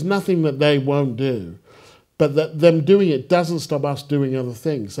 So there's nothing that they won't do. But that them doing it doesn't stop us doing other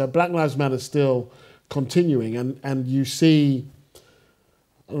things. So Black Lives Matter is still continuing. And you see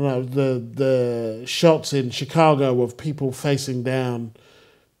the shots in Chicago of people facing down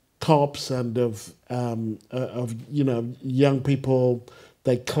cops and of young people.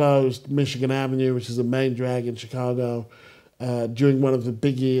 They closed Michigan Avenue, which is the main drag in Chicago, during one of the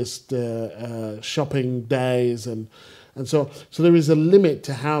biggest shopping days, and so there is a limit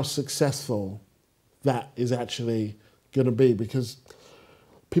to how successful that is actually going to be, because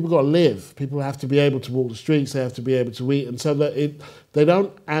people got to live. People have to be able to walk the streets. They have to be able to eat, and so that they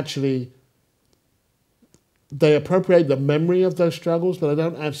don't actually. They appropriate the memory of those struggles, but they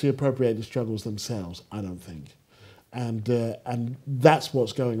don't actually appropriate the struggles themselves, I don't think. And that's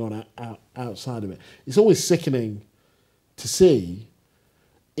what's going on outside of it. It's always sickening to see.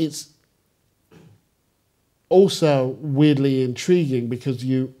 It's also weirdly intriguing because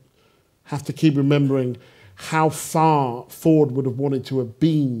you have to keep remembering how far Ford would have wanted to have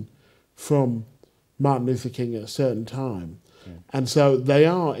been from Martin Luther King at a certain time. And so they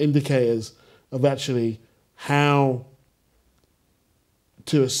are indicators of actually how,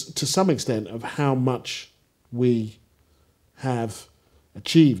 to some extent, of how much we have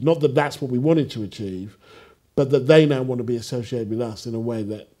achieved. Not that that's what we wanted to achieve, but that they now want to be associated with us in a way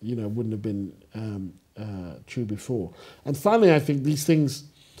that, you know, wouldn't have been true before. And finally, I think these things,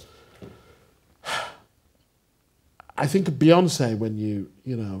 I think of Beyonce when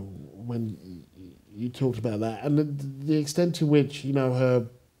when you talked about that, and the extent to which, you know,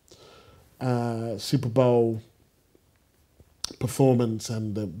 her Super Bowl performance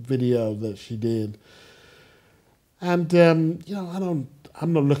and the video that she did. And, you know,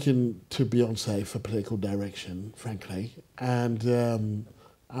 I'm not looking to Beyonce for political direction, frankly. And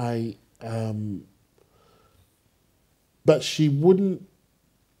but she wouldn't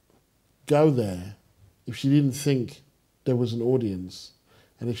go there if she didn't think there was an audience.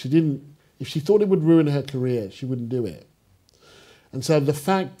 And if she thought it would ruin her career, she wouldn't do it. And so the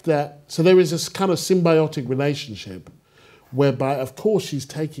fact that, so there is this kind of symbiotic relationship whereby, of course, she's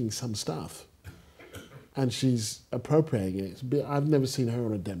taking some stuff and she's appropriating it. I've never seen her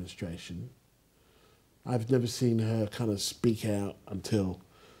on a demonstration. I've never seen her kind of speak out until,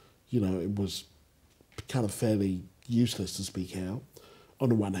 you know, it was kind of fairly useless to speak out, on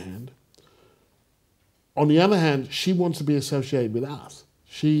the one hand. On the other hand, she wants to be associated with us.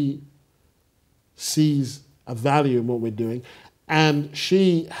 She sees a value in what we're doing, and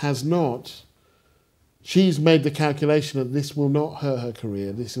she's made the calculation that this will not hurt her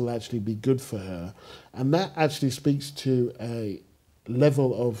career, this will actually be good for her. And that actually speaks to a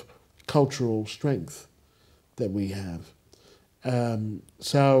level of cultural strength that we have.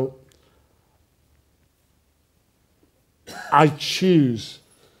 So I choose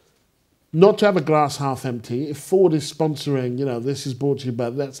not to have a glass half empty. If Ford is sponsoring, you know, this is brought to you by,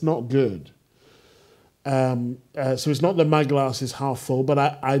 that's not good. So it's not that my glass is half full, but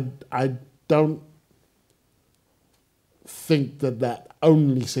I don't think that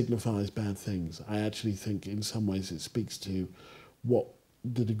only signifies bad things. I actually think in some ways it speaks to what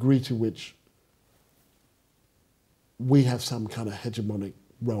the degree to which we have some kind of hegemonic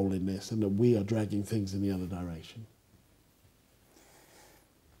role in this and that we are dragging things in the other direction.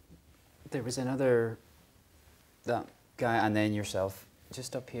 There was another, that guy, and then yourself,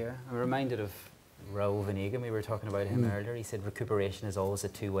 just up here. I'm reminded of Raoul Vanegan. We were talking about him earlier. He said recuperation is always a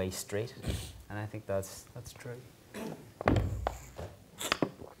two-way street, and I think that's true.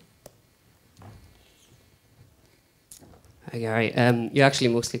 Hi Gary, you actually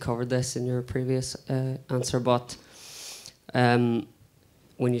mostly covered this in your previous answer, but when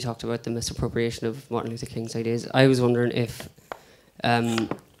you talked about the misappropriation of Martin Luther King's ideas, I was wondering if,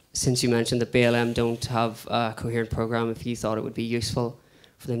 since you mentioned that BLM don't have a coherent program, if you thought it would be useful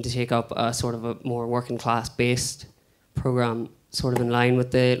for them to take up a sort of a more working class based program, sort of in line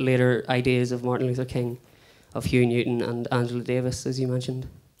with the later ideas of Martin Luther King, of Hugh Newton and Angela Davis, as you mentioned,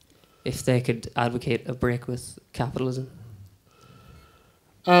 if they could advocate a break with capitalism.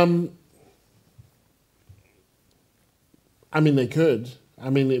 I mean, they could. I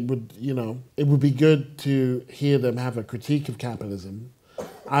mean, it would, you know, it would be good to hear them have a critique of capitalism.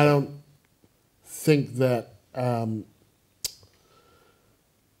 I don't think that, I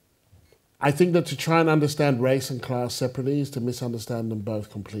think that to try and understand race and class separately is to misunderstand them both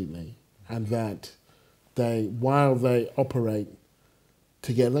completely. And that while they operate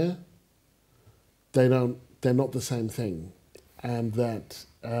together, they're not the same thing. And that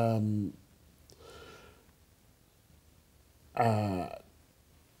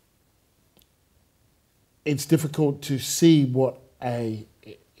it's difficult to see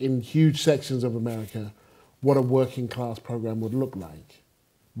in huge sections of America, what a working class program would look like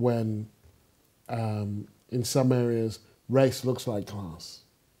when in some areas race looks like class.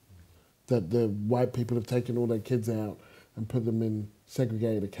 That the white people have taken all their kids out and put them in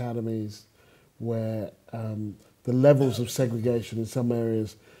segregated academies where the levels of segregation in some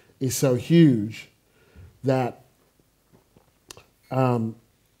areas is so huge that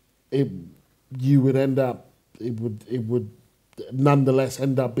it would nonetheless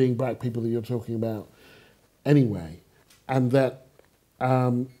end up being black people that you're talking about anyway, and that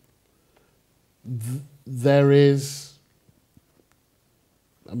there is,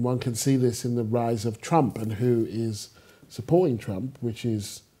 and one can see this in the rise of Trump and who is supporting Trump, which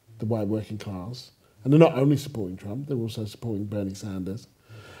is the white working class. And they're not only supporting Trump, they're also supporting Bernie Sanders.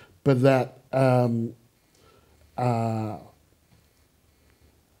 But that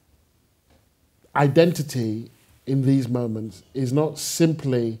identity in these moments is not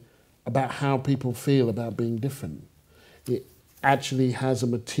simply about how people feel about being different. It actually has a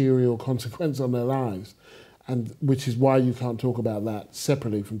material consequence on their lives. and which is why you can't talk about that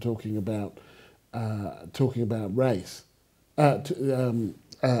separately from talking about race, about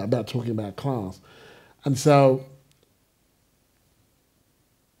talking about class. And so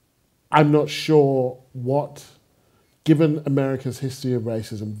I'm not sure what, given America's history of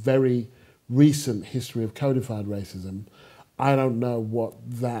racism, very recent history of codified racism, I don't know what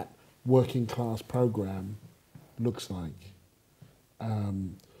that working class program looks like.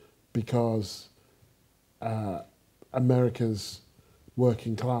 Because America's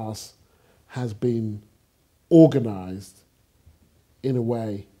working class has been organized in a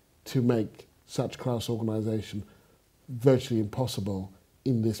way to make such class organization virtually impossible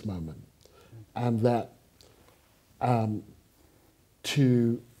in this moment. And that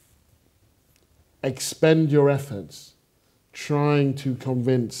to expend your efforts trying to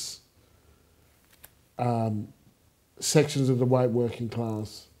convince sections of the white working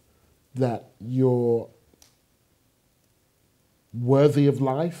class that you're worthy of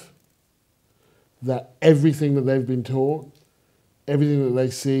life, that everything that they've been taught, everything that they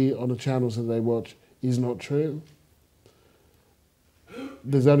see on the channels that they watch is not true.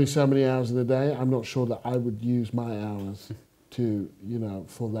 There's only so many hours in the day. I'm not sure that I would use my hours to,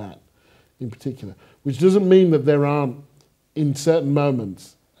 for that in particular. Which doesn't mean that there aren't, in certain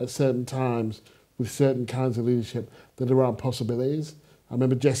moments, at certain times, with certain kinds of leadership, that there aren't possibilities. I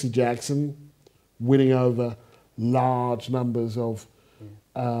remember Jesse Jackson winning over large numbers of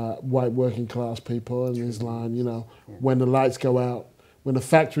white working class people, and his line, when the lights go out, when the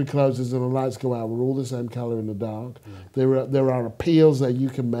factory closes and the lights go out, we're all the same colour in the dark. There are appeals that you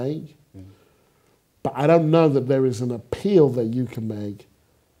can make, but I don't know that there is an appeal that you can make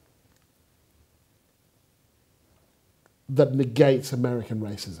that negates American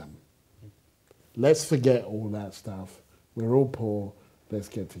racism. Let's forget all that stuff. We're all poor. Let's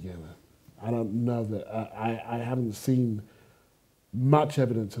get together. I don't know that I haven't seen much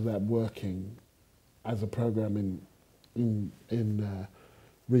evidence of that working as a program in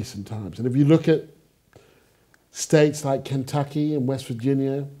recent times. And if you look at states like Kentucky and West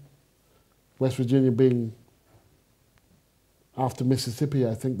Virginia being, after Mississippi,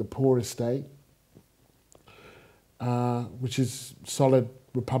 I think the poorest state, which is solid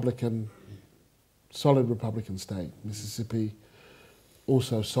Republican state. Mississippi,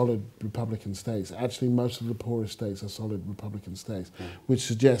 also solid Republican states. Actually, most of the poorest states are solid Republican states, which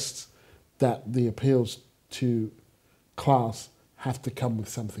suggests that the appeals to class have to come with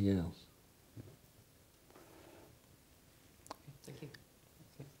something else. Thank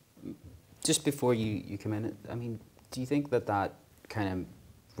you. Just before you come in, I mean, do you think that kind of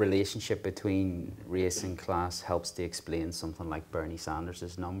relationship between race and class helps to explain something like Bernie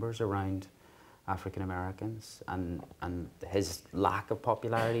Sanders' numbers around African Americans and his lack of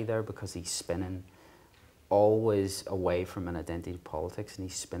popularity there, because he's spinning always away from an identity politics and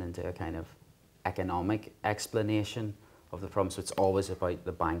he's spinning to a kind of economic explanation of the problem. So it's always about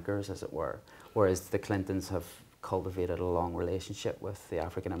the bankers, as it were, whereas the Clintons have cultivated a long relationship with the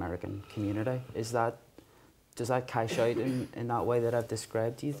African American community. Does that cash out in that way that I've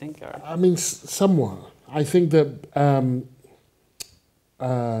described, do you think? Or? I mean, somewhat. I think that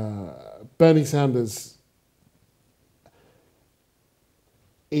Bernie Sanders,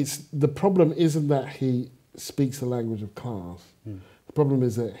 the problem isn't that he speaks the language of class. The problem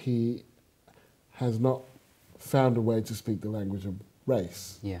is that he has not found a way to speak the language of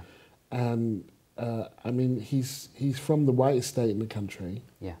race. Yeah. And I mean, he's from the whitest state in the country.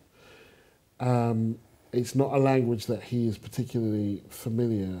 Yeah. It's not a language that he is particularly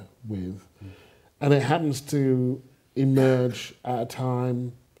familiar with. And it happens to emerge at a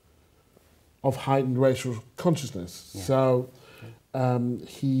time of heightened racial consciousness. Yeah. So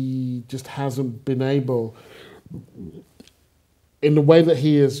he just hasn't been able, in the way that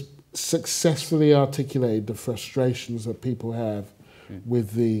he has successfully articulated the frustrations that people have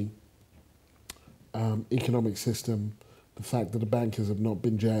with the economic system, the fact that the bankers have not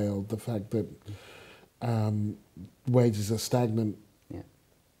been jailed, the fact that wages are stagnant,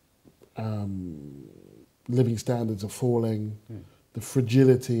 living standards are falling, the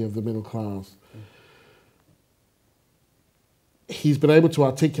fragility of the middle class. He's been able to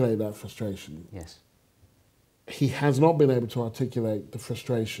articulate that frustration. Yes. He has not been able to articulate the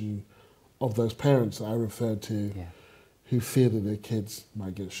frustration of those parents that I referred to, who fear that their kids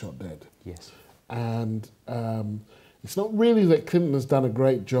might get shot dead. Yes. And it's not really that Clinton has done a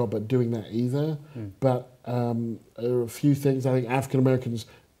great job at doing that either, but there are a few things. I think African Americans,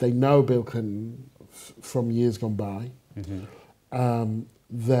 they know Bill Clinton from years gone by.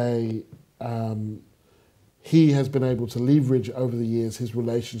 He has been able to leverage over the years his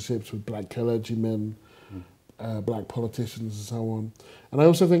relationships with black clergymen, black politicians and so on. And I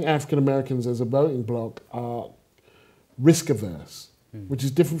also think African Americans as a voting bloc are risk averse, which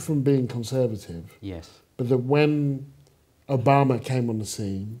is different from being conservative. Yes. But that when Obama came on the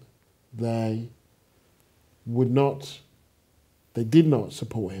scene, they did not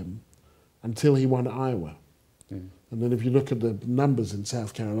support him until he won Iowa. And then if you look at the numbers in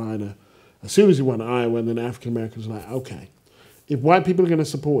South Carolina, as soon as he won Iowa, then African Americans were like, okay, if white people are going to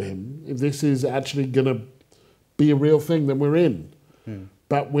support him, if this is actually going to be a real thing, then we're in.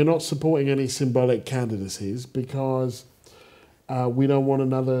 But we're not supporting any symbolic candidacies because we don't want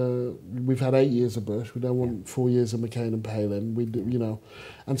another. We've had 8 years of Bush. We don't want 4 years of McCain and Palin. We do,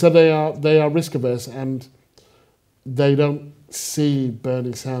 and so they are risk averse, and they don't see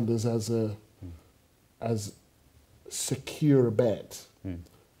Bernie Sanders as secure a bet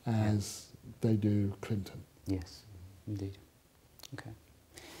as they do Clinton. Yes, indeed. Okay.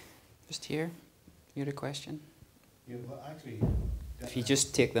 Just here, you had a question? Yeah, well, actually, if you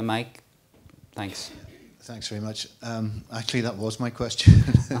just take the mic, thanks. Thanks very much. Actually, that was my question.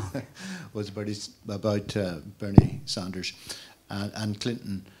 Was about Bernie Sanders and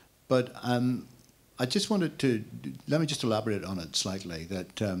Clinton. But I just wanted to, let me just elaborate on it slightly,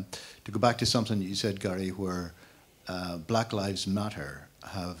 that to go back to something you said, Gary, where Black Lives Matter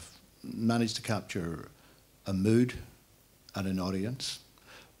have managed to capture a mood and an audience,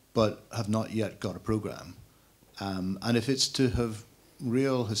 but have not yet got a programme. And if it's to have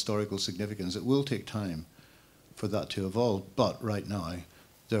real historical significance, it will take time for that to evolve. But right now,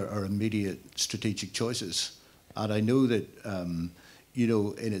 there are immediate strategic choices. And I know that,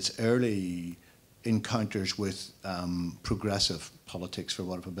 in its early encounters with progressive politics, for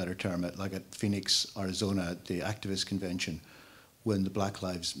want of a better term, like at Phoenix, Arizona, at the activist convention, when the Black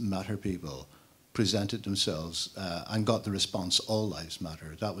Lives Matter people presented themselves and got the response, all lives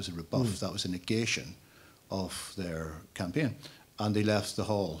matter. That was a rebuff, that was a negation of their campaign. And they left the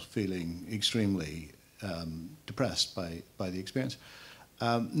hall feeling extremely depressed by the experience.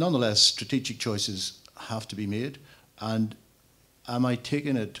 Nonetheless, strategic choices have to be made. And am I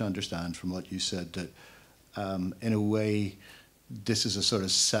taking it to understand from what you said that in a way this is a sort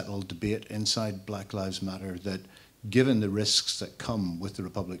of settled debate inside Black Lives Matter, that given the risks that come with the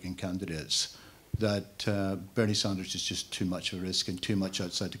Republican candidates, that Bernie Sanders is just too much of a risk and too much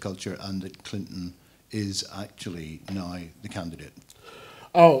outside the culture, and that Clinton is actually now the candidate?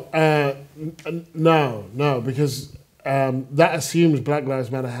 Oh, no, because that assumes Black Lives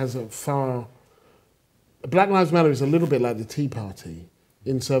Matter has a far... Black Lives Matter is a little bit like the Tea Party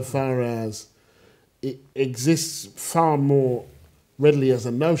insofar as it exists far more readily as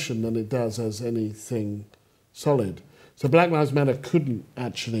a notion than it does as anything solid. So Black Lives Matter couldn't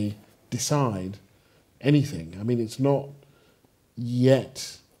actually decide anything. I mean, it's not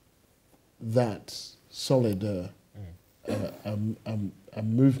yet that solid a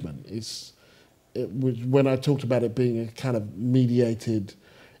movement. When I talked about it being a kind of mediated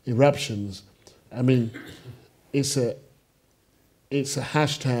eruptions, I mean, it's a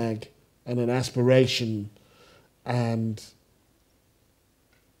hashtag and an aspiration and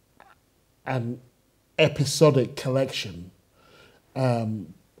an episodic collection,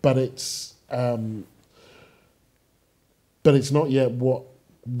 but it's not yet what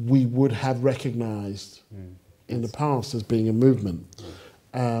we would have recognised in the past as being a movement.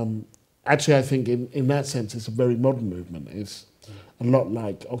 Actually, I think in that sense, it's a very modern movement. It's a lot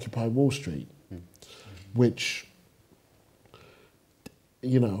like Occupy Wall Street, which,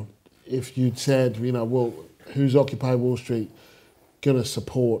 if you'd said, well, who's Occupy Wall Street going to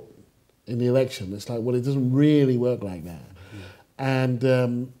support in the election? It's like, well, it doesn't really work like that. And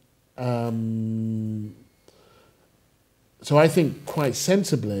so I think quite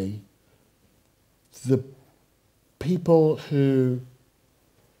sensibly, the people who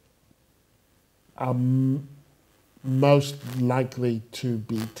are most likely to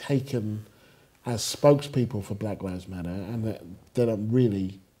be taken as spokespeople for Black Lives Matter, and that they don't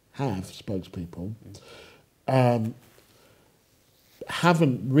really have spokespeople,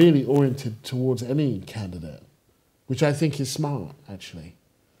 haven't really oriented towards any candidate, which I think is smart, actually.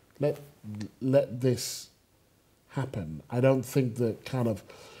 Let this happen. I don't think that kind of,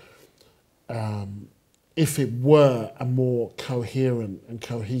 if it were a more coherent and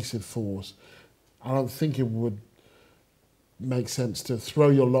cohesive force, I don't think it would make sense to throw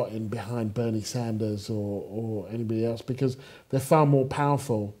your lot in behind Bernie Sanders or anybody else, because they're far more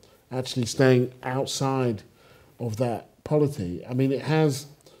powerful actually staying outside of that polity. I mean,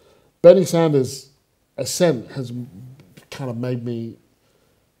 Bernie Sanders' ascent has kind of made me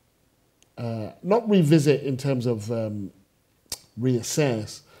not revisit in terms of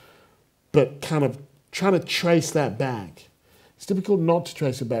reassess, but kind of trying to trace that back. It's difficult not to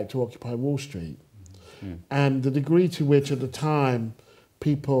trace it back to Occupy Wall Street. And the degree to which at the time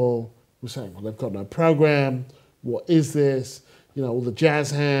people were saying, well, they've got no program, what is this? You know, all the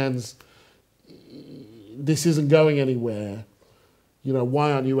jazz hands, this isn't going anywhere. You know,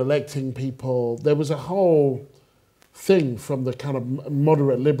 why aren't you electing people? There was a whole thing from the kind of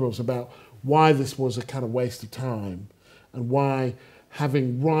moderate liberals about why this was a kind of waste of time and why,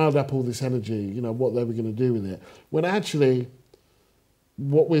 having riled up all this energy, you know, what they were going to do with it. When actually,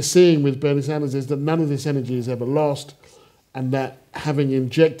 what we're seeing with Bernie Sanders is that none of this energy is ever lost, and that having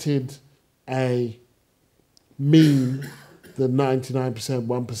injected a meme, the 99%,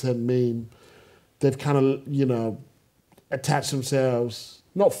 1% meme, they've kind of, you know, attached themselves,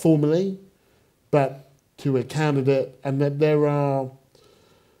 not formally, but to a candidate, and that there are,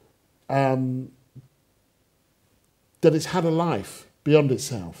 that it's had a life beyond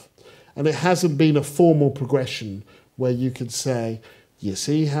itself. And it hasn't been a formal progression where you could say, you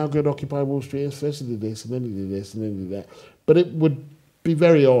see how good Occupy Wall Street is? First he did this, and then he did this, and then he did that. But it would be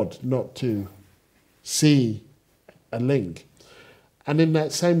very odd not to see a link. And in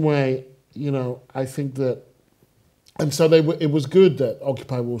that same way, you know, I think that, and so it was good that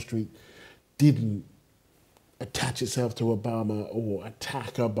Occupy Wall Street didn't attach itself to Obama or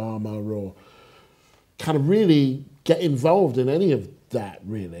attack Obama or kind of really get involved in any of that,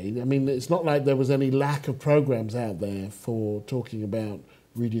 really. I mean, it's not like there was any lack of programs out there for talking about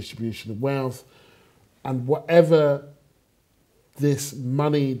redistribution of wealth. And whatever this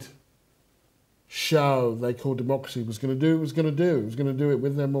moneyed show they called democracy was going to do, it was going to do. It was going to do it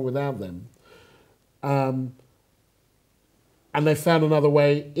with them or without them. And they found another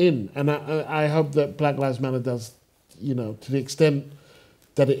way in. And I hope that Black Lives Matter does, you know, to the extent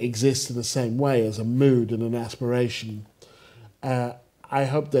that it exists in the same way as a mood and an aspiration, I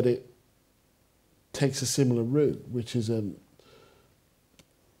hope that it takes a similar route, which is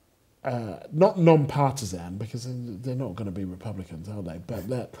not non-partisan, because they're not going to be Republicans, are they? But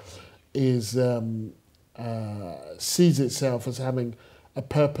that is sees itself as having a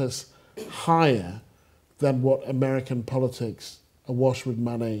purpose higher than what American politics, awash with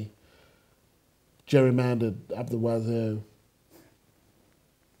money, gerrymandered up the wazoo,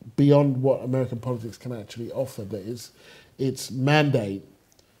 beyond what American politics can actually offer. That is, its mandate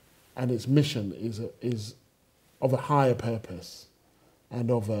and its mission is of a higher purpose and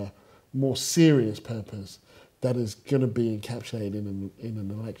of a more serious purpose that is going to be encapsulated in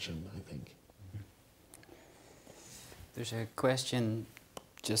an election, I think. There's a question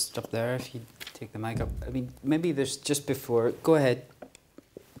just up there, if you take the mic up. I mean, maybe there's just before, go ahead.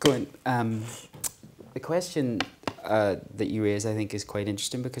 Go on. The question that you raise, I think, is quite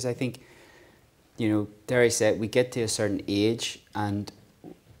interesting, because I think, you know, dare I say it, we get to a certain age and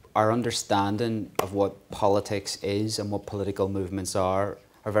our understanding of what politics is and what political movements are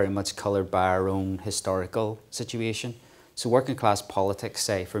very much coloured by our own historical situation. So working class politics,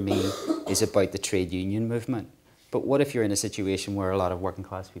 say, for me, is about the trade union movement. But what if you're in a situation where a lot of working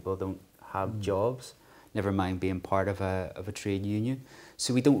class people don't have jobs, never mind being part of a trade union?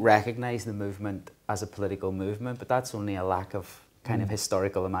 So we don't recognise the movement as a political movement, but that's only a lack of kind of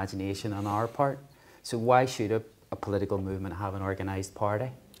historical imagination on our part. So why should a political movement have an organised party,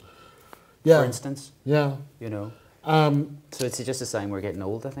 for instance? Yeah. You know? So it's just a sign we're getting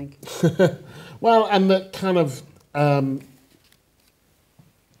old, I think. Well, and that kind of,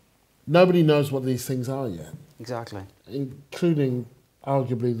 nobody knows what these things are yet. Exactly. Including,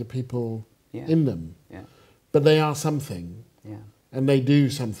 arguably, the people in them. Yeah. But they are something. Yeah. And they do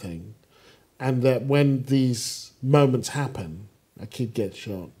something. And that when these moments happen, a kid gets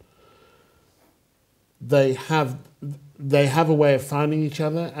shot, they have a way of finding each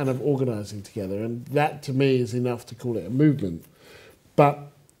other and of organising together. And that, to me, is enough to call it a movement.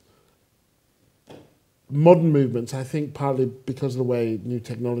 But modern movements, I think partly because of the way new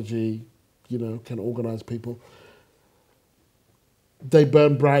technology, you know, can organise people, they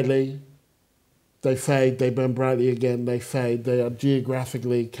burn brightly, they fade, they burn brightly again, they fade. They are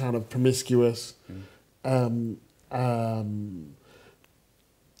geographically kind of promiscuous.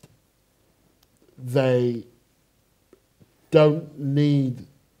 They don't need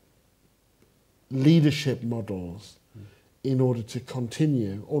leadership models in order to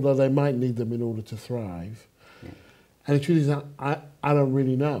continue, although they might need them in order to thrive. Yeah. And the truth is that I don't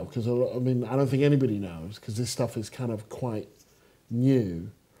really know, because I mean, I don't think anybody knows, because this stuff is kind of quite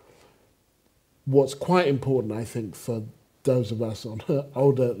new. What's quite important, I think, for those of us on an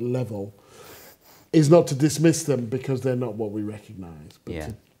older level is not to dismiss them because they're not what we recognise,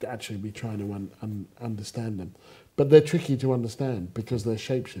 but to actually be trying to understand them. But they're tricky to understand because they're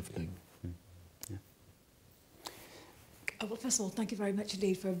shape-shifting. Yeah. Well, first of all, thank you very much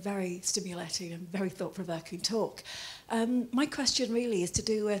indeed for a very stimulating and very thought-provoking talk. My question really is to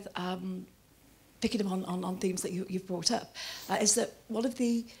do with picking up on themes that you've brought up, is that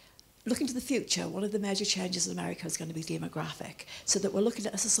looking to the future, one of the major changes in America is going to be demographic, so that we're looking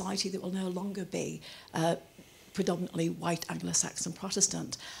at a society that will no longer be predominantly white Anglo-Saxon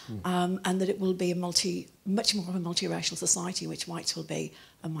Protestant, and that it will be much more of a multiracial society in which whites will be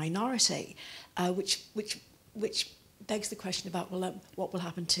a minority, which begs the question about, well, what will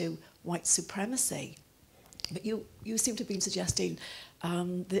happen to white supremacy? But you seem to have been suggesting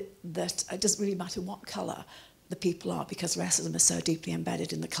that it doesn't really matter what colour the people are, because racism is so deeply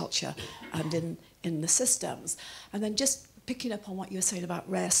embedded in the culture and in the systems. And then just picking up on what you were saying about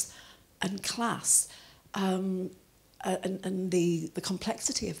race and class, and the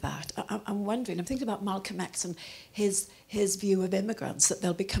complexity of that, I'm wondering, I'm thinking about Malcolm X and his view of immigrants, that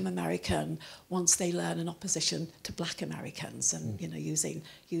they'll become American once they learn in opposition to black Americans, and using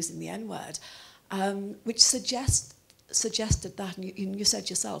the N-word, which suggested that, and you said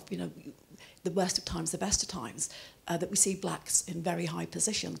yourself, the worst of times, the best of times, that we see blacks in very high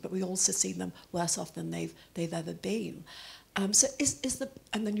positions, but we also see them worse off than they've ever been. So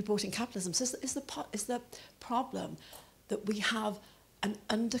and then you brought in capitalism. So is the problem that we have an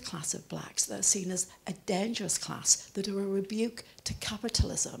underclass of blacks that are seen as a dangerous class, that are a rebuke to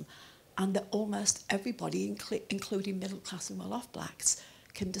capitalism, and that almost everybody, including middle class and well-off blacks,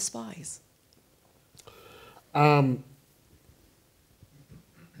 can despise? In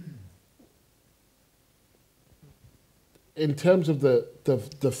terms of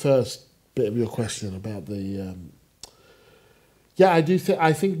the first bit of your question about the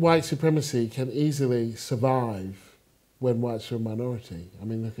I think white supremacy can easily survive when whites are a minority. I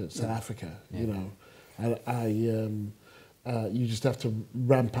mean, look at South Africa. You just have to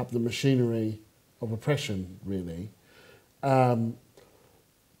ramp up the machinery of oppression, really. But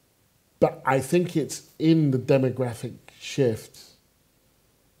I think it's in the demographic shift.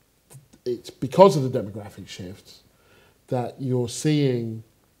 It's because of the demographic shift that you're seeing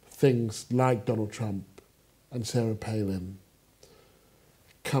things like Donald Trump and Sarah Palin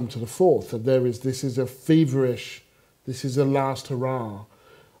come to the fore. That this is a feverish, this is a last hurrah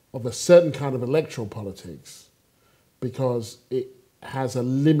of a certain kind of electoral politics, because it has a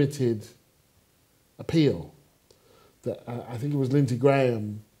limited appeal. That I think it was Lindsey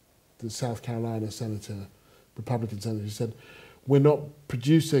Graham, the South Carolina senator, Republican senator, who said, "We're not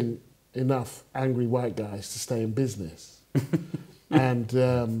producing enough angry white guys to stay in business." and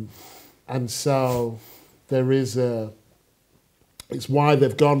so there is it's why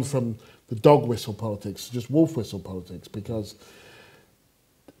they've gone from the dog whistle politics to just wolf whistle politics, because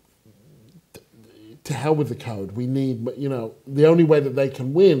to hell with the code. We need, the only way that they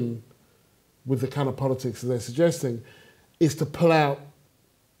can win with the kind of politics that they're suggesting is to pull out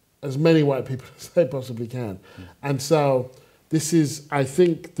as many white people as they possibly can. And so this is, I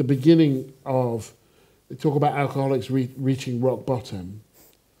think, the beginning of, they talk about alcoholics reaching rock bottom.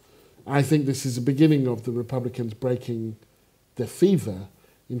 I think this is the beginning of the Republicans breaking their fever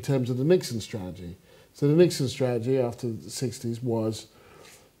in terms of the Nixon strategy. So the Nixon strategy after the 60s was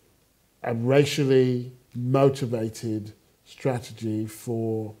a racially motivated strategy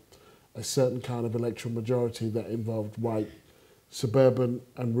for a certain kind of electoral majority that involved white suburban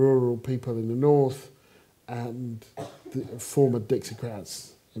and rural people in the north and the former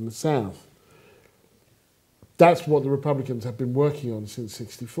Dixiecrats in the south. That's what the Republicans have been working on since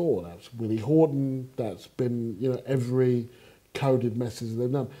 '64. That's Willie Horton, that's been, every coded message they've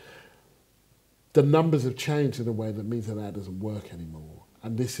done. The numbers have changed in a way that means that doesn't work anymore.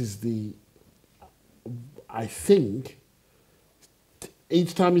 And this is I think,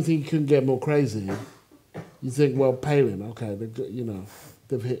 each time you think you couldn't get more crazy, you think, well, Palin, okay,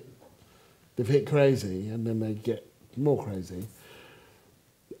 they've hit crazy, and then they get more crazy.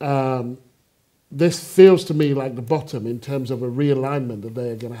 This feels to me like the bottom in terms of a realignment that they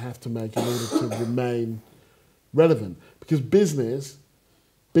are going to have to make in order to remain relevant. Because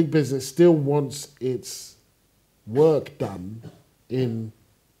big business still wants its work done in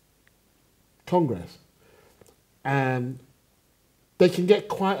Congress. And they can get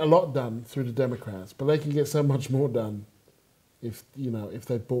quite a lot done through the Democrats, but they can get so much more done if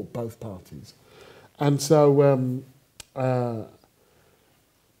they bought both parties. And so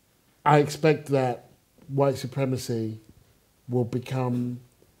I expect that white supremacy will become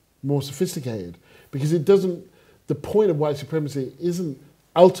more sophisticated, because the point of white supremacy isn't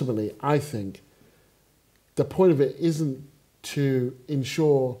ultimately, I think, the point of it isn't to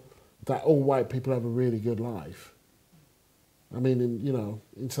ensure that all white people have a really good life. I mean,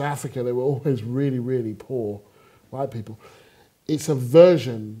 in South Africa, they were always really, really poor white people. It's a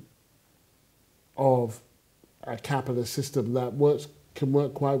version of a capitalist system that can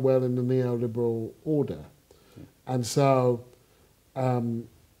work quite well in the neoliberal order. And so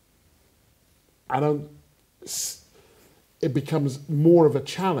it becomes more of a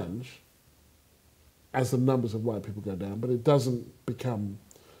challenge as the numbers of white people go down, but it doesn't become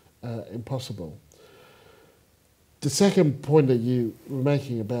impossible. The second point that you were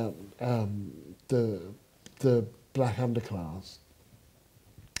making about the black underclass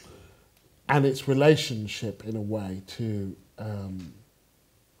and its relationship, in a way, to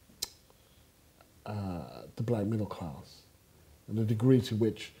the black middle class, and the degree to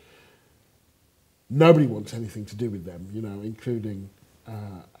which nobody wants anything to do with them, you know, including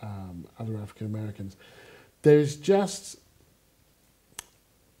other African Americans. There's just,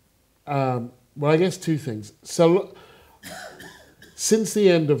 well, I guess two things. So, since the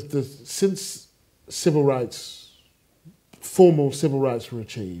end of since civil rights, formal civil rights were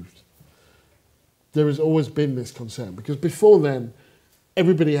achieved, there has always been this concern, because before then,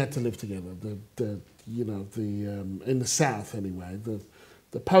 everybody had to live together. In the South anyway,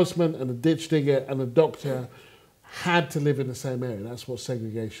 the postman and the ditch digger and the doctor had to live in the same area. That's what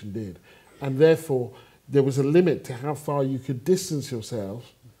segregation did. And therefore, there was a limit to how far you could distance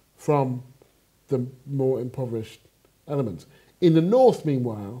yourself from the more impoverished elements. In the North,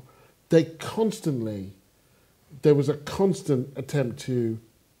 meanwhile, there was a constant attempt to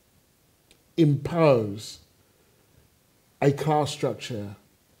impose a class structure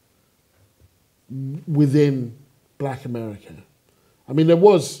within black America. I mean, there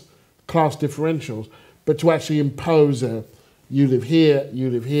was class differentials, but to actually impose you live here,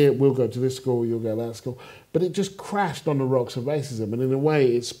 we'll go to this school, you'll go to that school. But it just crashed on the rocks of racism, and in a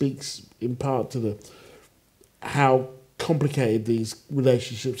way it speaks in part to how complicated these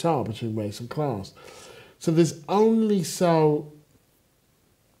relationships are between race and class. So there's only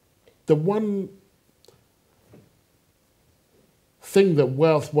the one thing that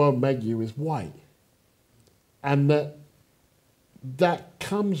wealth won't make you is white. And that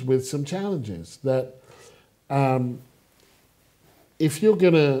comes with some challenges. That if you're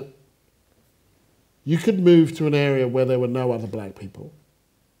you could move to an area where there were no other black people,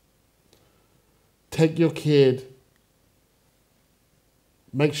 take your kid,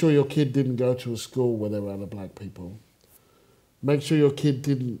 make sure your kid didn't go to a school where there were other black people, make sure your kid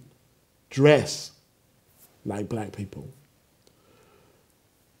didn't dress like black people,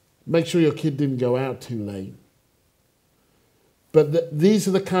 make sure your kid didn't go out too late. But these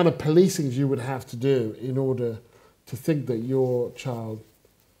are the kind of policings you would have to do in order to think that your child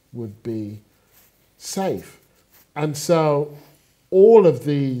would be safe. And so all of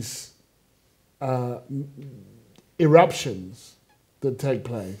these eruptions that take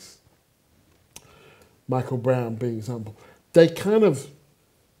place, Michael Brown being an example, they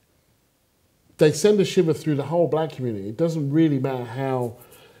send a shiver through the whole black community. It doesn't really matter how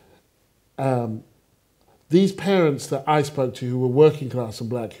these parents that I spoke to who were working class and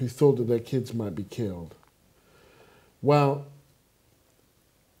black, who thought that their kids might be killed, well,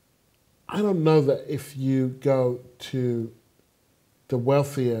 I don't know that if you go to the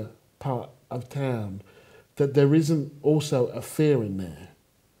wealthier part of town, that there isn't also a fear in there,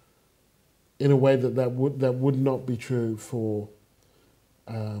 in a way that would not be true for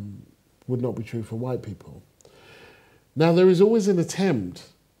white people. Now, there is always an attempt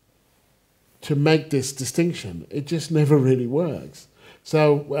to make this distinction. It just never really works.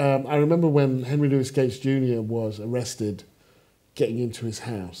 So I remember when Henry Louis Gates Jr. was arrested getting into his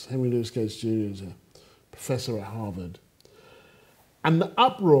house. Henry Louis Gates Jr. is a professor at Harvard. And the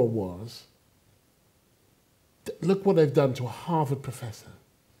uproar was, look what they've done to a Harvard professor.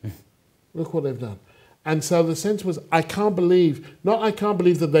 Look what they've done. And so the sense was, I can't believe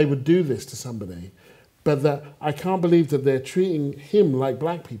that they would do this to somebody, but that I can't believe that they're treating him like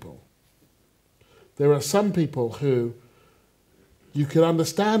black people. There are some people who you could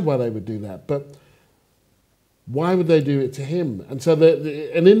understand why they would do that, but why would they do it to him? And so,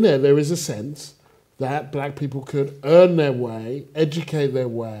 and in there is a sense that black people could earn their way, educate their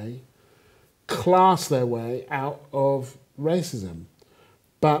way, class their way out of racism.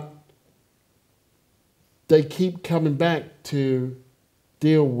 But they keep coming back to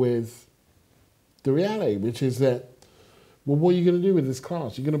deal with the reality, which is that, well, what are you going to do with this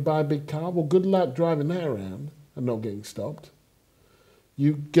class? You're going to buy a big car? Well, good luck driving that around and not getting stopped.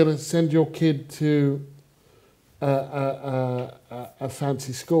 You're going to send your kid to a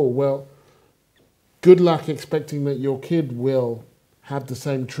fancy school. Well, good luck expecting that your kid will have the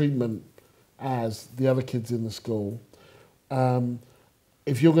same treatment as the other kids in the school.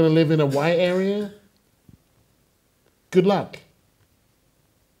 If you're going to live in a white area, good luck.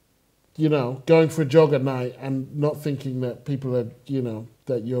 You know, going for a jog at night and not thinking that people are, you know,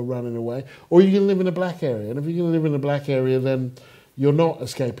 that you're running away. Or you can live in a black area. And if you're going to live in a black area, then you're not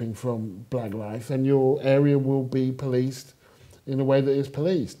escaping from black life, and your area will be policed in a way that is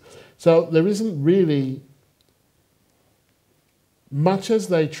policed. So there isn't really, much as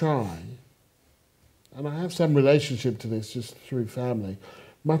they try, and I have some relationship to this just through family,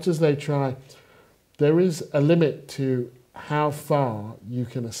 much as they try, there is a limit to how far you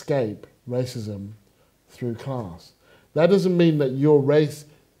can escape racism through class. That doesn't mean that your race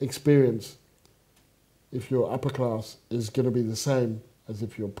experience, if you're upper class, is going to be the same as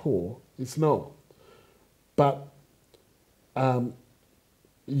if you're poor. It's not. But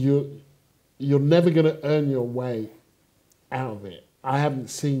you're never going to earn your way out of it. I haven't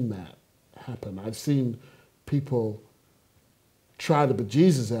seen that happen. I've seen people try the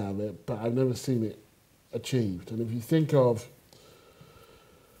bejesus out of it, but I've never seen it achieved. And if you think of,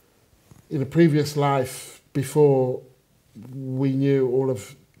 in a previous life, before we knew all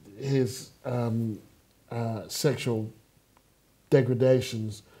of his sexual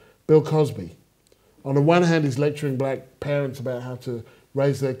degradations, Bill Cosby. On the one hand, he's lecturing black parents about how to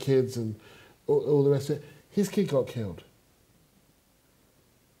raise their kids and all the rest of it. His kid got killed.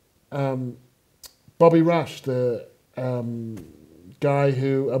 Bobby Rush, the guy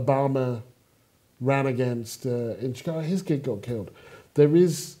who Obama ran against in Chicago, his kid got killed. There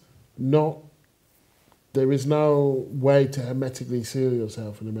is no way to hermetically seal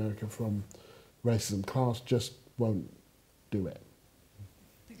yourself in America from racism. Class just won't do it.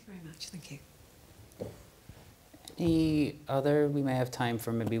 Thank you very much. Thank you. Any other? We may have time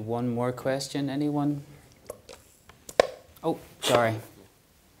for maybe one more question. Anyone? Oh, sorry.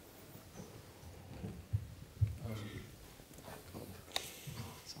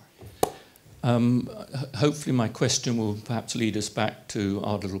 Hopefully my question will perhaps lead us back to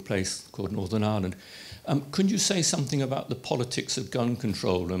our little place called Northern Ireland. Could you say something about the politics of gun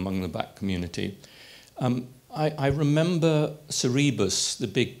control among the black community? I remember Cerebus, the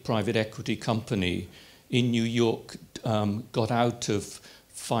big private equity company in New York, got out of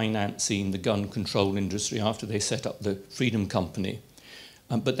financing the gun control industry after they set up the Freedom Company.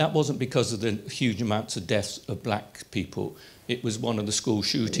 But that wasn't because of the huge amounts of deaths of black people. It was one of the school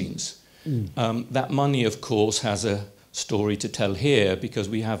shootings. That money, of course, has a story to tell here because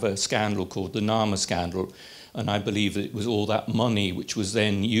we have a scandal called the Nama scandal, and I believe that it was all that money which was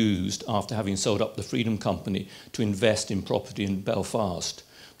then used after having sold up the Freedom Company to invest in property in Belfast.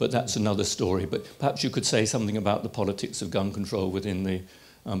 But that's another story. But perhaps you could say something about the politics of gun control within the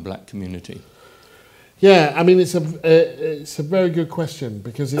black community. Yeah, I mean, it's a very good question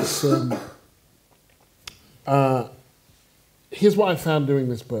because it's... here's what I found doing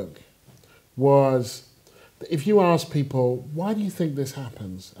this book was, if you ask people, why do you think this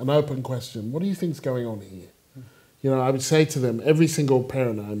happens? An open question, what do you think's going on here? You know, I would say to them, every single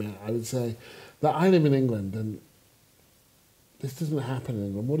parent I met, I would say that I live in England and this doesn't happen in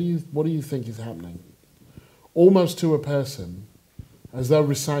England. What do you think is happening? Almost to a person, as though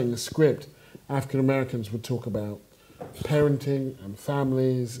reciting a script, African Americans would talk about parenting and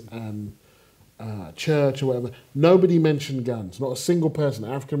families and church or whatever. Nobody mentioned guns. Not a single person,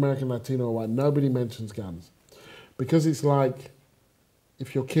 African American, Latino or white, nobody mentions guns. Because it's like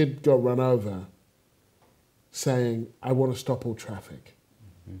if your kid got run over saying, I want to stop all traffic.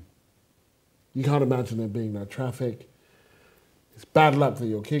 You can't imagine there being no traffic. It's bad luck that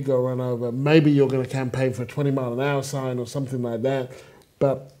your kid got run over. Maybe you're going to campaign for a 20-mile-an-hour sign or something like that.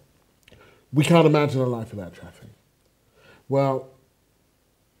 But we can't imagine a life without traffic. Well,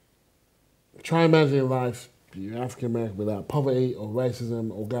 try imagining a life, you're African American, without poverty or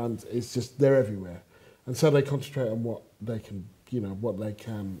racism or guns. It's just, they're everywhere. And so they concentrate on what they can, what they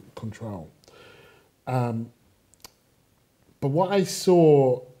can control. But what I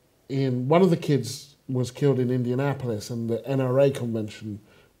saw in, one of the kids was killed in Indianapolis and the NRA convention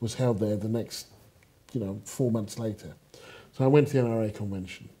was held there the next, 4 months later. So I went to the NRA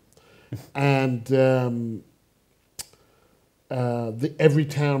convention. And the Every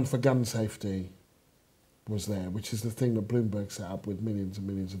Town for Gun Safety was there, which is the thing that Bloomberg set up with millions and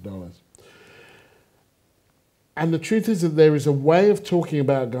millions of dollars. And the truth is that there is a way of talking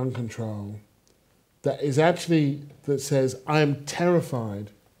about gun control that is actually, that says, I am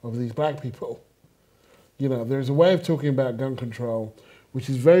terrified of these black people. There is a way of talking about gun control which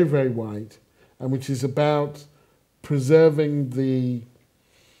is very, very white and which is about preserving the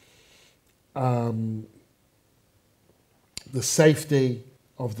safety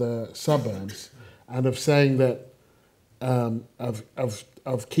of the suburbs and of saying that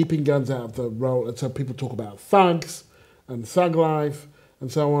of keeping guns out of the role. And so people talk about thugs and thug life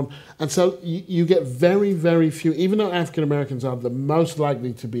and so on. And so you get very, very few, even though African Americans are the most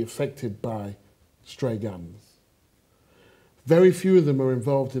likely to be affected by stray guns, very few of them are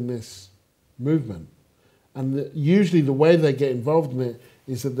involved in this movement. And usually the way they get involved in it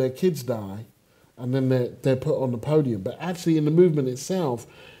is that their kids die and then they're put on the podium. But actually in the movement itself,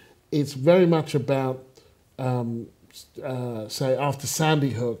 it's very much about, say, after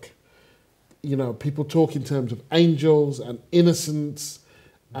Sandy Hook, you know, people talk in terms of angels and innocence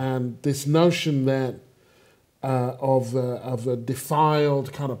and this notion that of a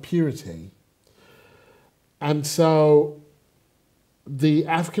defiled kind of purity. And so the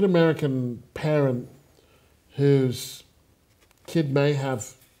African American parent whose kid may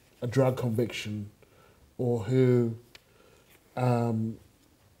have a drug conviction or whose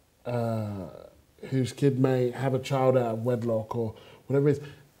kid may have a child out of wedlock or whatever it is,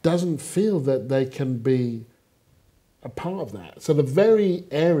 doesn't feel that they can be a part of that. So the very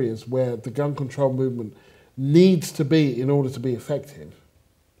areas where the gun control movement needs to be in order to be effective,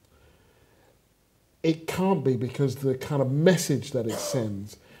 it can't be, because the kind of message that it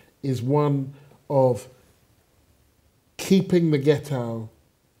sends is one of keeping the ghetto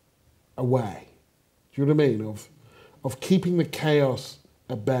away. Do you know what I mean? Of keeping the chaos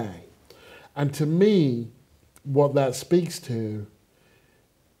at bay. And to me, what that speaks to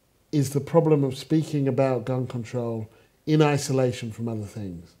is the problem of speaking about gun control in isolation from other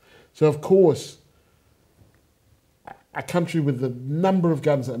things. So of course, a country with the number of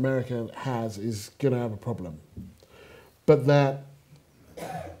guns that America has is going to have a problem. But that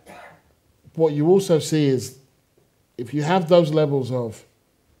what you also see is if you have those levels of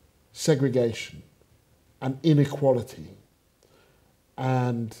segregation and inequality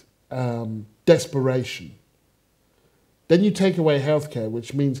and desperation, then you take away healthcare,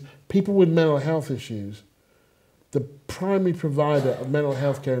 which means people with mental health issues, the primary provider of mental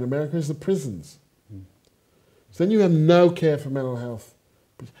health care in America is the prisons. So then you have no care for mental health.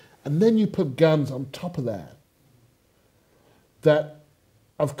 And then you put guns on top of that. That,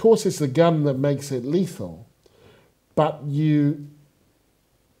 of course, it's the gun that makes it lethal, but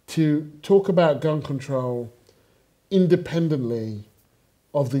to talk about gun control independently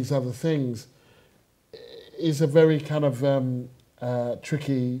of these other things is a very kind of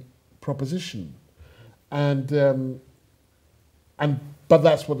tricky proposition. But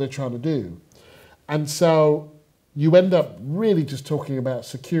that's what they're trying to do. And so you end up really just talking about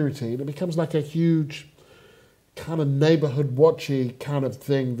security, and it becomes like a huge kind of neighborhood watchy kind of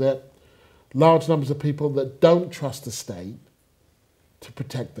thing that large numbers of people that don't trust the state to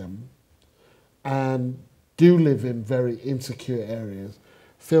protect them and do live in very insecure areas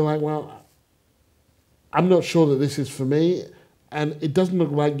feel like, well, I'm not sure that this is for me, and it doesn't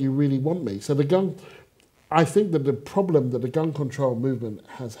look like you really want me. So I think that the problem that the gun control movement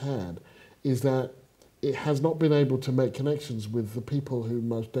has had is that it has not been able to make connections with the people who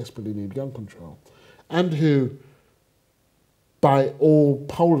most desperately need gun control and who, by all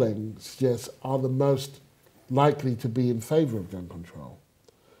polling, suggests are the most likely to be in favour of gun control,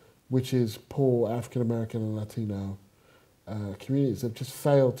 which is poor African American and Latino communities. They've just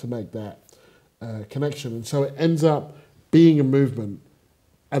failed to make that connection. And so it ends up being a movement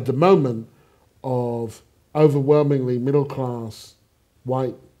at the moment of overwhelmingly middle-class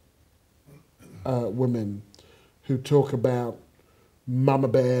white women who talk about mama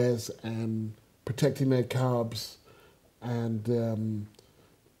bears and protecting their cubs and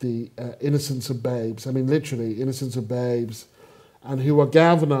the innocence of babes. I mean, literally, innocence of babes, and who are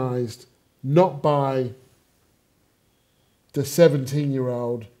galvanized not by the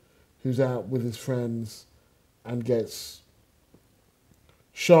 17-year-old who's out with his friends and gets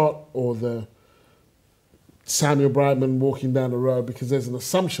shot, or the Samuel Brightman walking down the road, because there's an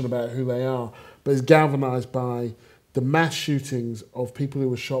assumption about who they are, but is galvanized by the mass shootings of people who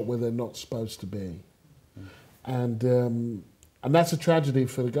were shot where they're not supposed to be. And that's a tragedy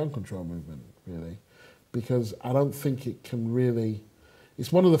for the gun control movement, really, because I don't think it can really...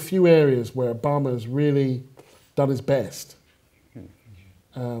 It's one of the few areas where Obama has really done his best,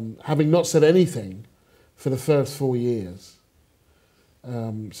 having not said anything for the first 4 years.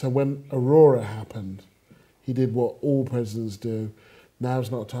 So when Aurora happened, he did what all presidents do.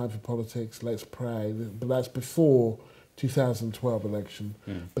 Now's not time for politics, let's pray. But that's before 2012 election.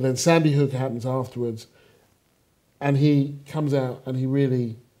 But then Sandy Hook happens afterwards, and he comes out and he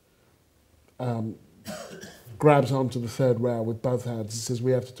really grabs onto the third rail with both hands and says,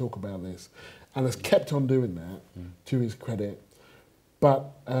 we have to talk about this. And has kept on doing that, to his credit.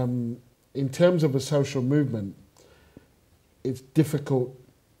 But in terms of a social movement, it's difficult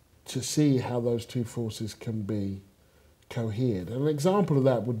to see how those two forces can be cohered. And an example of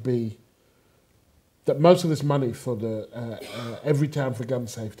that would be that most of this money for the Every Town for Gun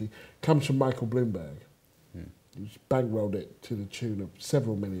Safety comes from Michael Bloomberg, who's bankrolled it to the tune of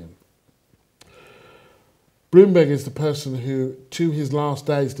several million. Bloomberg is the person who, to his last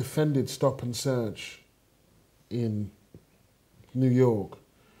days, defended stop and search in New York,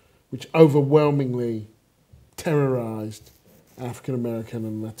 which overwhelmingly terrorized African American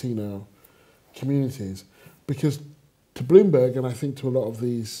and Latino communities. Because to Bloomberg, and I think to a lot of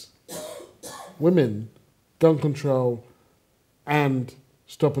these women, gun control and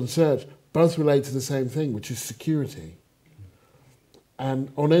stop and search both relate to the same thing, which is security. And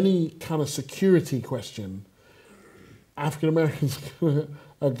on any kind of security question, African Americans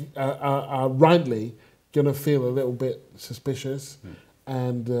are rightly going to feel a little bit suspicious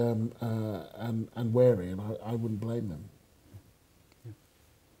and wary, and I wouldn't blame them.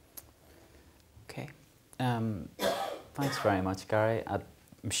 Okay. Thanks very much, Gary.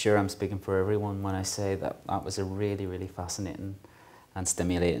 I'm sure I'm speaking for everyone when I say that that was a really, really fascinating and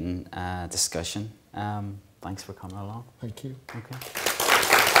stimulating discussion. Thanks for coming along. Thank you. Okay.